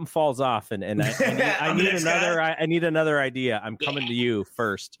 if something falls off and I need another idea, I'm coming to you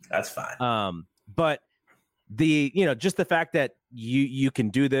first. That's fine. But just the fact that you can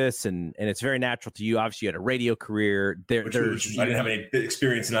do this and it's very natural to you. Obviously, you had a radio career. I didn't have any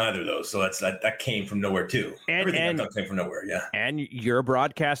experience in either of those, so that came from nowhere too. Everything I've done came from nowhere. Yeah, and you're a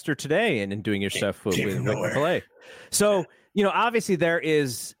broadcaster today and doing your stuff with play. So obviously there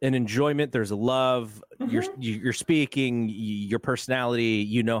is an enjoyment. There's a love. Mm-hmm. You're speaking. Your personality.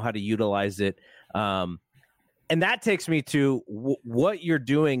 You know how to utilize it. And that takes me to what you're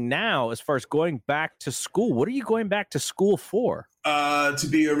doing now as far as going back to school. What are you going back to school for? To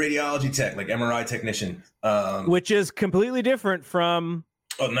be a radiology tech, like MRI technician. Which is completely different from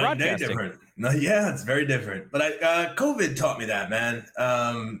night and day different. No, yeah, it's very different. But COVID taught me that, man.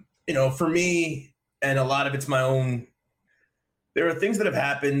 For me, and a lot of it's my own, there are things that have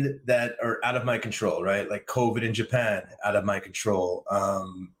happened that are out of my control, right? Like COVID in Japan, out of my control.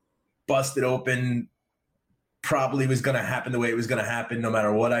 Busted open, probably was going to happen the way it was going to happen no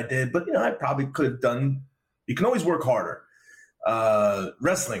matter what I did. But, I probably could have done, you can always work harder.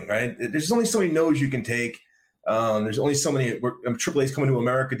 Wrestling, right? There's only so many no's you can take. There's only so many AAA's coming to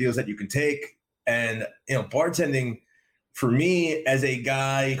America deals that you can take. And, bartending for me as a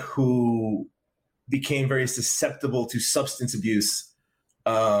guy who became very susceptible to substance abuse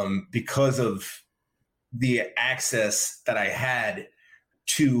because of the access that I had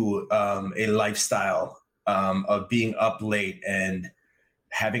to a lifestyle of being up late and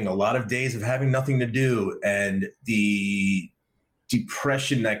having a lot of days of having nothing to do, and the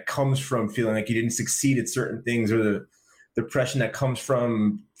depression that comes from feeling like you didn't succeed at certain things, or the depression that comes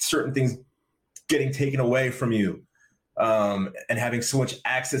from certain things getting taken away from you, and having so much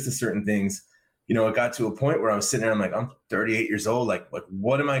access to certain things. It got to a point where I was sitting there, I'm 38 years old. Like,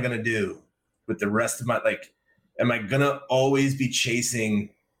 what am I going to do with the rest of my, am I going to always be chasing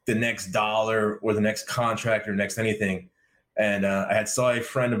the next dollar or the next contract or next anything? And I saw a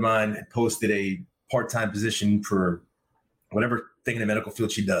friend of mine had posted a part-time position for whatever thing in the medical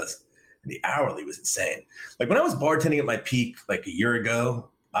field she does. And the hourly was insane. Like, when I was bartending at my peak, like a year ago,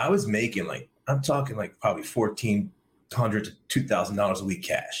 I was making I'm talking probably $1,400 to $2,000 a week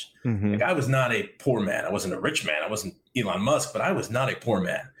cash. Mm-hmm. Like, I was not a poor man. I wasn't a rich man. I wasn't Elon Musk, but I was not a poor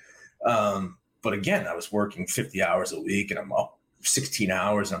man. But again, I was working 50 hours a week, and I'm up 16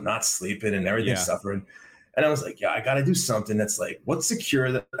 hours, and I'm not sleeping, and everything's suffering. And I was like, I got to do something that's what's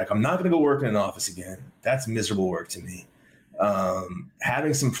secure, that I'm not going to go work in an office again. That's miserable work to me.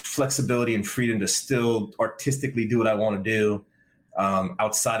 Having some flexibility and freedom to still artistically do what I want to do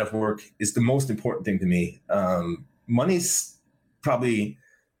outside of work is the most important thing to me. Money's probably,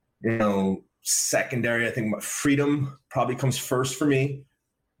 secondary. I think freedom probably comes first for me.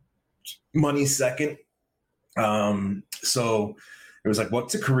 Money second. So it was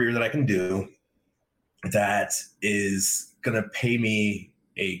what's a career that I can do that is going to pay me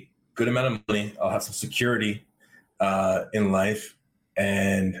a good amount of money? I'll have some security in life.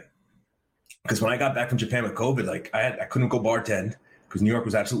 And because when I got back from Japan with COVID, I couldn't go bartend because New York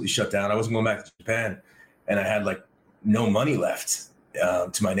was absolutely shut down. I wasn't going back to Japan, and I had no money left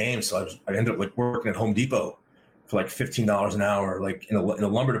to my name. So I ended up working at Home Depot for $15 an hour, in a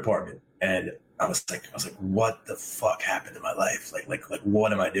lumber department. And I was like, what the fuck happened to my life?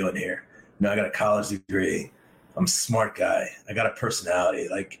 What am I doing here? I got a college degree. I'm a smart guy. I got a personality.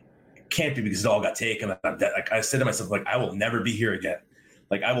 It can't be because it all got taken. I said to myself, I will never be here again.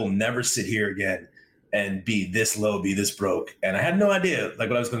 I will never sit here again and be this low, be this broke. And I had no idea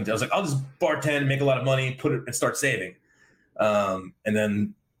what I was going to do. I was I'll just bartend, make a lot of money, put it and start saving. And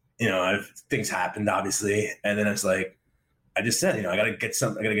then, things happened, obviously. And then it's I just said, I got to get I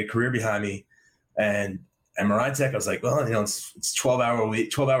got to get a career behind me. And MRI tech, I was it's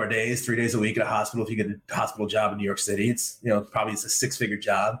 12-hour days, 3 days a week at a hospital. If you get a hospital job in New York City, it's, probably it's a 6-figure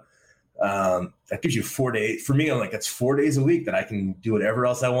job. That gives you 4 days. For me, I'm that's 4 days a week that I can do whatever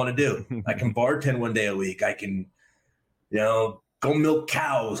else I want to do. I can bartend 1 day a week. I can, go milk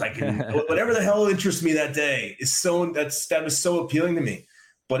cows. I can, whatever the hell interests me that day that was so appealing to me.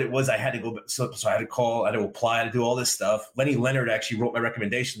 But I had to go, so I had to call, I had to apply, I had to do all this stuff. Lenny Leonard actually wrote my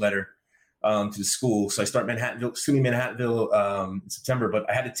recommendation letter to the school. So I started SUNY Manhattanville in September, but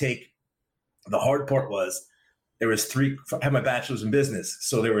I had to take, the hard part was I had my bachelor's in business.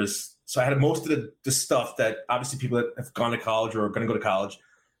 So I had most of the stuff that obviously people that have gone to college or are going to go to college,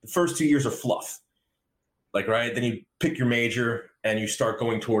 the first 2 years are fluff. Right. Then you pick your major and you start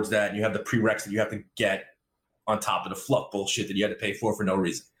going towards that, and you have the prereqs that you have to get on top of the fluff bullshit that you had to pay for no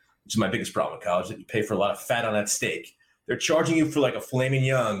reason, which is my biggest problem with college, that you pay for a lot of fat on that steak. They're charging you for a filet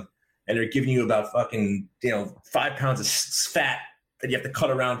mignon, and they're giving you about 5 pounds of fat that you have to cut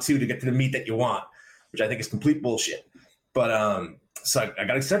around to get to the meat that you want, which I think is complete bullshit. But so I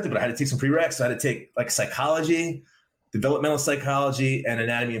got accepted, but I had to take some prereqs. So I had to take psychology, developmental psychology, and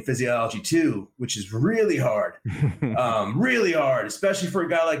anatomy and physiology too, which is really hard. Really hard, especially for a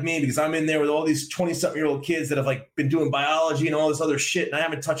guy like me, because I'm in there with all these 20-something-year-old kids that have been doing biology and all this other shit, and I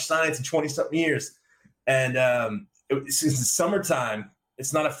haven't touched science in 20-something years. And since the summertime,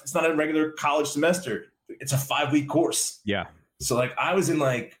 it's not a regular college semester. It's a 5-week course. Yeah. So I was in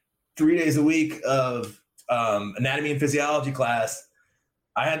 3 days a week of anatomy and physiology class.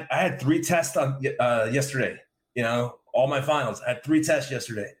 I had 3 tests on yesterday. You know, all my finals. I had 3 tests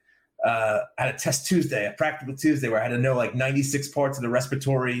yesterday. I had a test Tuesday, a practical Tuesday, where I had to know like 96 parts of the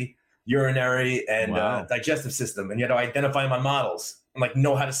respiratory, urinary, and digestive system, and you had to identify my models and like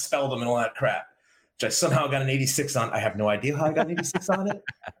know how to spell them and all that crap. Which I somehow got an 86 on. I have no idea how I got an 86 on it,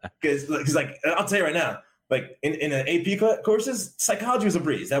 because like I'll tell you right now, like in an AP courses, psychology was a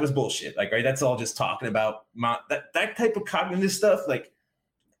breeze. That was bullshit. Like, right, that's all just talking about that type of cognitive stuff, like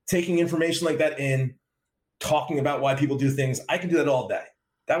taking information like that in, talking about why people do things. I can do that all day.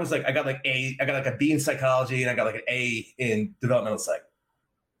 That was like I got like a B in psychology, and I got like an A in developmental psych.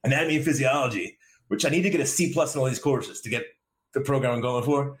 Anatomy and physiology, which I need to get a C+ in all these courses to get the program I'm going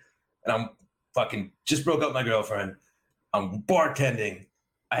for. And I'm fucking just broke up with my girlfriend. I'm bartending.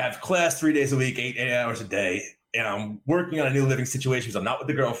 I have class 3 days a week, 8 hours a day. And I'm working on a new living situation because I'm not with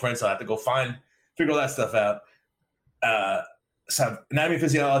the girlfriend. So I have to go figure all that stuff out. So I have anatomy and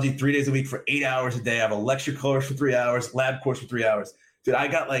physiology 3 days a week for 8 hours a day. I have a lecture course for 3 hours, lab course for 3 hours. Dude, I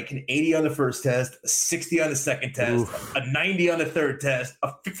got like an 80 on the first test, a 60 on the second test, a 90 on the third test,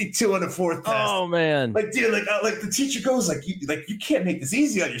 a 52 on the fourth test. Oh man! Like, dude, like the teacher goes, you can't make this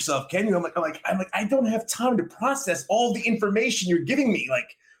easy on yourself, can you? I'm like, I don't have time to process all the information you're giving me.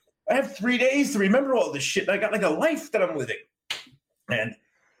 Like, I have 3 days to remember all this shit. And I got like a life that I'm living, and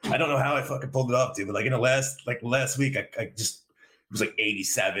I don't know how I fucking pulled it off, dude. But like in the last week, I just it was like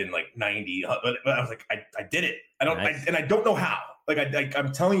 87, like 90. But I was like, I did it. I don't know how. Like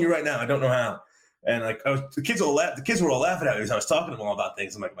I'm telling you right now, I don't know how. And like the kids were all laughing at me as I was talking to them all about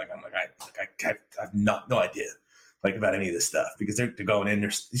things. I'm like I have no idea like about any of this stuff, because they're going in.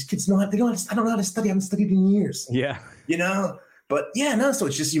 These kids I don't know how to study. I haven't studied in years. Yeah, you know. But yeah, no. So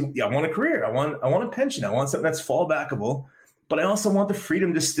it's just I want a career. I want a pension. I want something that's fallbackable. But I also want the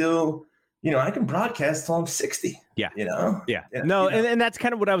freedom to still, you know, I can broadcast till I'm 60. Yeah, you know. Yeah. No, you know? And that's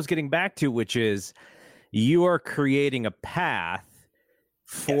kind of what I was getting back to, which is you are creating a path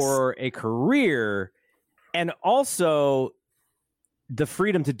for a career, and also the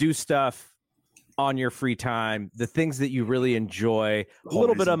freedom to do stuff on your free time, the things that you really enjoy, a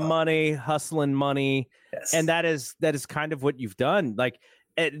little bit of money, hustling money. Yes. And that is kind of what you've done. Like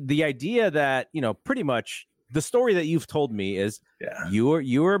the idea that, you know, pretty much the story that you've told me is you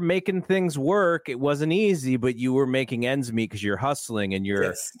were making things work. It wasn't easy, but you were making ends meet because you're hustling and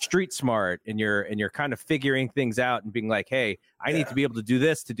you're street smart and you're kind of figuring things out and being like, hey, I need to be able to do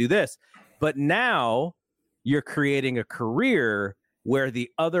this. But now you're creating a career where the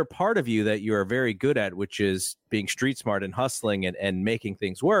other part of you that you are very good at, which is being street smart and hustling and making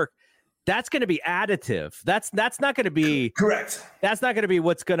things work, that's going to be additive. That's not going to be correct. That's not going to be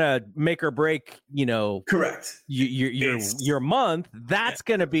what's going to make or break, you know, correct. Your month. That's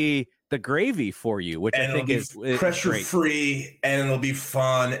going to be the gravy for you, which I think is pressure free, and it'll be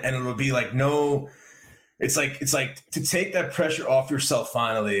fun, and it'll be like it's like to take that pressure off yourself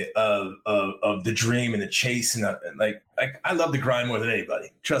finally of the dream and the chase, and like I love the grind more than anybody.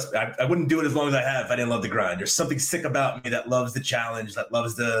 Trust me, I wouldn't do it as long as I have if I didn't love the grind. There's something sick about me that loves the challenge, that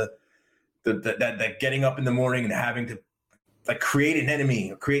loves that getting up in the morning and having to like create an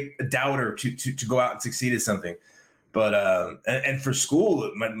enemy or create a doubter to go out and succeed at something. But and for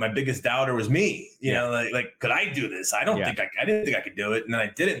school, my biggest doubter was me. You know, like could I do this? I didn't think I could do it, and then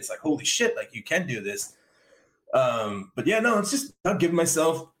I did it. It's like, holy shit, like you can do this. But yeah, no, it's just I'm giving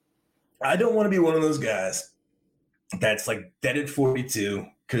myself. I don't want to be one of those guys that's like dead at 42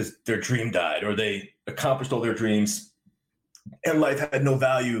 because their dream died or they accomplished all their dreams and life had no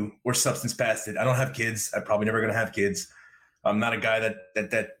value or substance past it. I don't have kids. I'm probably never going to have kids. I'm not a guy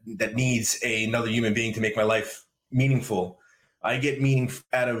that needs another human being to make my life meaningful. I get meaning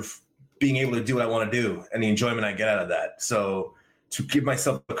out of being able to do what I want to do and the enjoyment I get out of that. So to give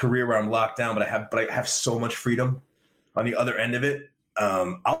myself a career where I'm locked down, but I have so much freedom on the other end of it.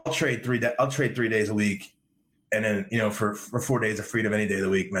 I'll trade 3 days a week, and then, you know, for 4 days of freedom any day of the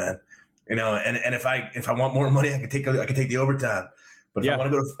week, man. You know, and if I want more money, I can take the overtime. But if I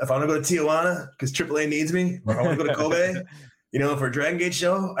want to go to Tijuana because AAA needs me, or if I want to go to Kobe, you know, for a Dragon Gate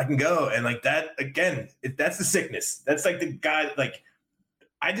show, I can go. And like that again, that's the sickness. That's like the guy. Like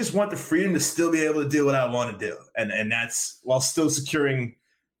I just want the freedom to still be able to do what I want to do, and that's while still securing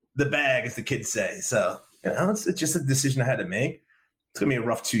the bag, as the kids say. So you know, it's just a decision I had to make. It's gonna be a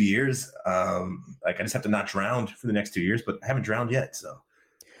rough 2 years. Like I just have to not drown for the next 2 years, but I haven't drowned yet. So.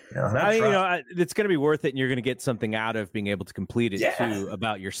 It's going to be worth it, and you're going to get something out of being able to complete it too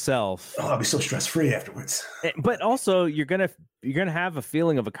about yourself. Oh, I'll be so stress free afterwards. But also, you're gonna have a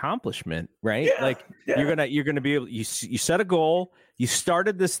feeling of accomplishment, right? Yeah, like you're gonna be able. You set a goal. You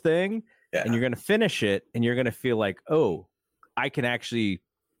started this thing. and you're going to finish it, and you're going to feel like, oh, I can actually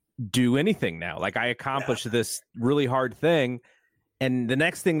do anything now. Like I accomplished this really hard thing. And the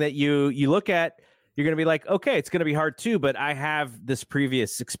next thing that you look at, you're going to be like, okay, it's going to be hard too, but I have this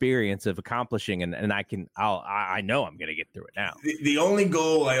previous experience of accomplishing, and I know I'm going to get through it now. The only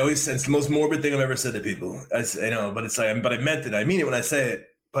goal I always said, it's the most morbid thing I've ever said to people. I know, but it's like, but I meant it. I mean it when I say it,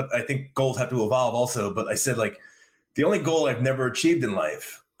 but I think goals have to evolve also. But I said, like, the only goal I've never achieved in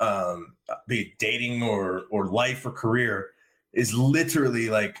life, be it dating or life or career, is literally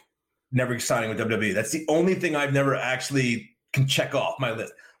like never signing with WWE. That's the only thing I've never actually can check off my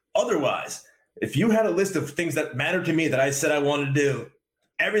list. Otherwise, if you had a list of things that matter to me that I said I wanted to do,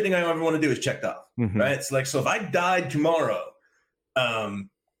 everything I ever want to do is checked off, right? It's like, so if I died tomorrow,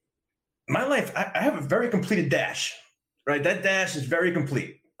 my life, I have a very completed dash, right? That dash is very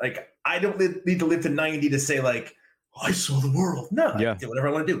complete. Like, I don't need to live to 90 to say like, oh, I saw the world. No, I can do whatever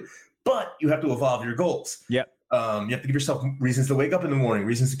I want to do. But you have to evolve your goals. You have to give yourself reasons to wake up in the morning,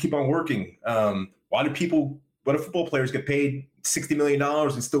 reasons to keep on working. Why do football players get paid $60 million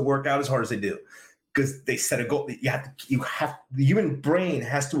and still work out as hard as they do? Because they set a goal. The human brain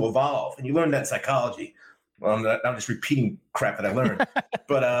has to evolve, and you learn that in psychology. Well, I'm just repeating crap that I learned,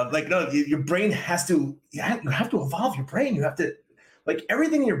 but your brain has to. You have to evolve your brain. You have to, like,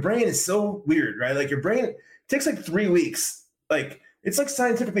 everything in your brain is so weird, right? Like, your brain takes like 3 weeks. Like, it's like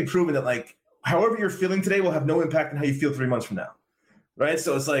scientifically proven that like however you're feeling today will have no impact on how you feel 3 months from now. Right.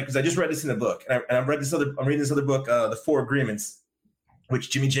 So it's like, because I just read this in a book, and I'm reading this other book, The 4 Agreements, which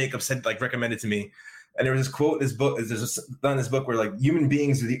Jimmy Jacobs had recommended to me. And there was this quote in this book, where like human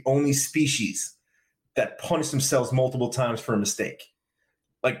beings are the only species that punish themselves multiple times for a mistake.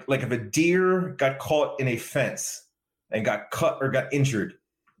 Like if a deer got caught in a fence and got cut or got injured,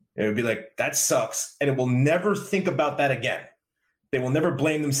 it would be like, that sucks. And it will never think about that again. They will never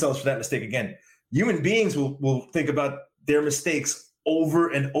blame themselves for that mistake again. Human beings will think about their mistakes over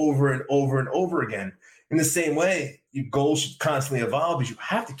and over and over and over again. In the same way, your goals should constantly evolve, because you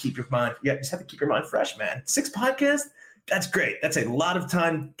have to keep your mind. You just have to keep your mind fresh, man. 6 podcasts, that's great. That's a lot of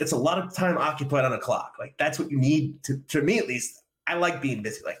time. That's a lot of time occupied on a clock. Like, that's what you need to me, at least. I like being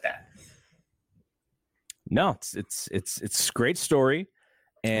busy like that. No, it's a great story.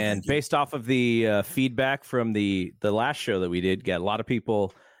 And based off of the feedback from the last show that we did, got a lot of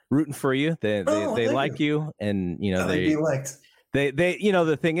people rooting for you. They like you, and they liked. They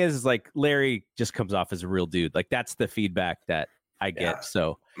the thing is like, Larry just comes off as a real dude. Like, that's the feedback that I get. Yeah.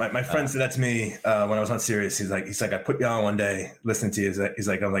 So my friend said that to me when I was on Sirius. He's like, I put you on one day listening to you. He's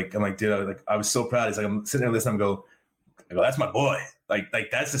like, I'm like, dude, I was so proud. He's like, I'm sitting there listening. I go, that's my boy. Like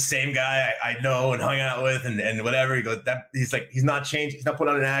that's the same guy I know and hung out with and whatever. He goes, he's like, he's not changed. He's not put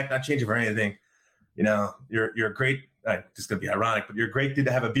on an act, not changing for anything. You're a great. Just gonna be ironic, but you're a great dude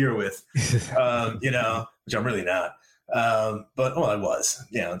to have a beer with. Which I'm really not. But I was,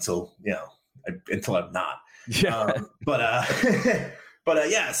 until I'm not. Yeah.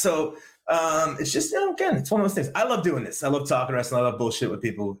 Yeah. So it's just, again, it's one of those things. I love doing this. I love talking wrestling. I love bullshit with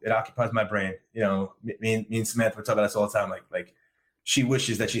people. It occupies my brain. Me and Samantha were talking about this all the time. Like she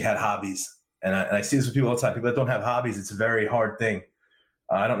wishes that she had hobbies, and I see this with people all the time. People that don't have hobbies, it's a very hard thing.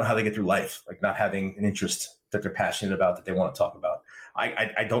 I don't know how they get through life, like not having an interest that they're passionate about, that they want to talk about.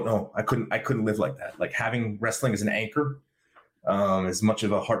 I don't know. I couldn't live like that. Like, having wrestling as an anchor, as much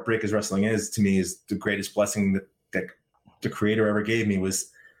of a heartbreak as wrestling is to me, is the greatest blessing that the creator ever gave me.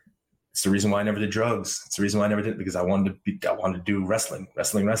 It's the reason why I never did drugs. It's the reason why I never did it, because I wanted to do wrestling.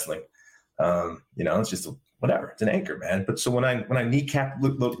 It's just whatever. It's an anchor, man. But so when I kneecap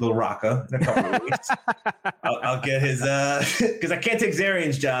Little Rocca in a couple of weeks, I'll get his because I can't take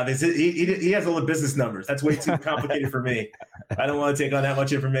Zarian's job. He has all the business numbers. That's way too complicated for me. I don't want to take on that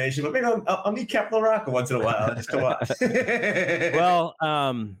much information. But maybe I'll kneecap Little Rocca once in a while just to watch. Well,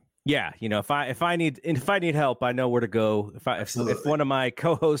 yeah, if I need help, I know where to go. If one of my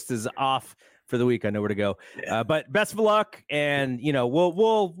co-hosts is off for the week, I know where to go. Yeah. But best of luck, and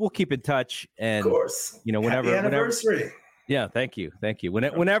we'll keep in touch. And of course, whenever anniversary. Yeah, thank you.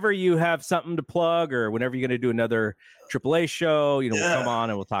 Whenever you have something to plug, or whenever you're going to do another AAA show, we'll come on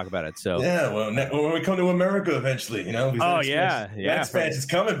and we'll talk about it. So yeah, well, when we come to America eventually, Oh yeah, expansion's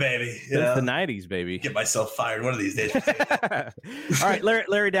coming, baby. Since the 90s, baby. Get myself fired one of these days. All right,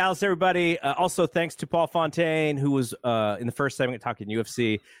 Larry Dallas, everybody. Also, thanks to Paul Fontaine, who was in the first segment talking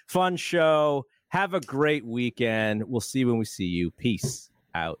UFC. Fun show. Have a great weekend. We'll see you when we see you. Peace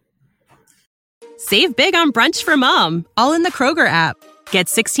out. Save big on brunch for mom, all in the Kroger app. Get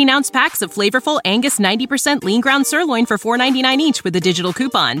 16-ounce packs of flavorful Angus 90% lean ground sirloin for $4.99 each with a digital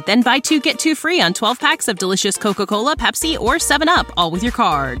coupon. Then buy 2, get 2 free on 12 packs of delicious Coca-Cola, Pepsi, or 7-Up, all with your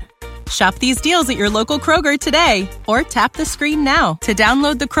card. Shop these deals at your local Kroger today, or tap the screen now to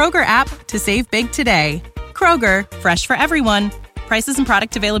download the Kroger app to save big today. Kroger, fresh for everyone. Prices and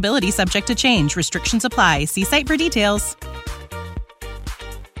product availability subject to change. Restrictions apply. See site for details.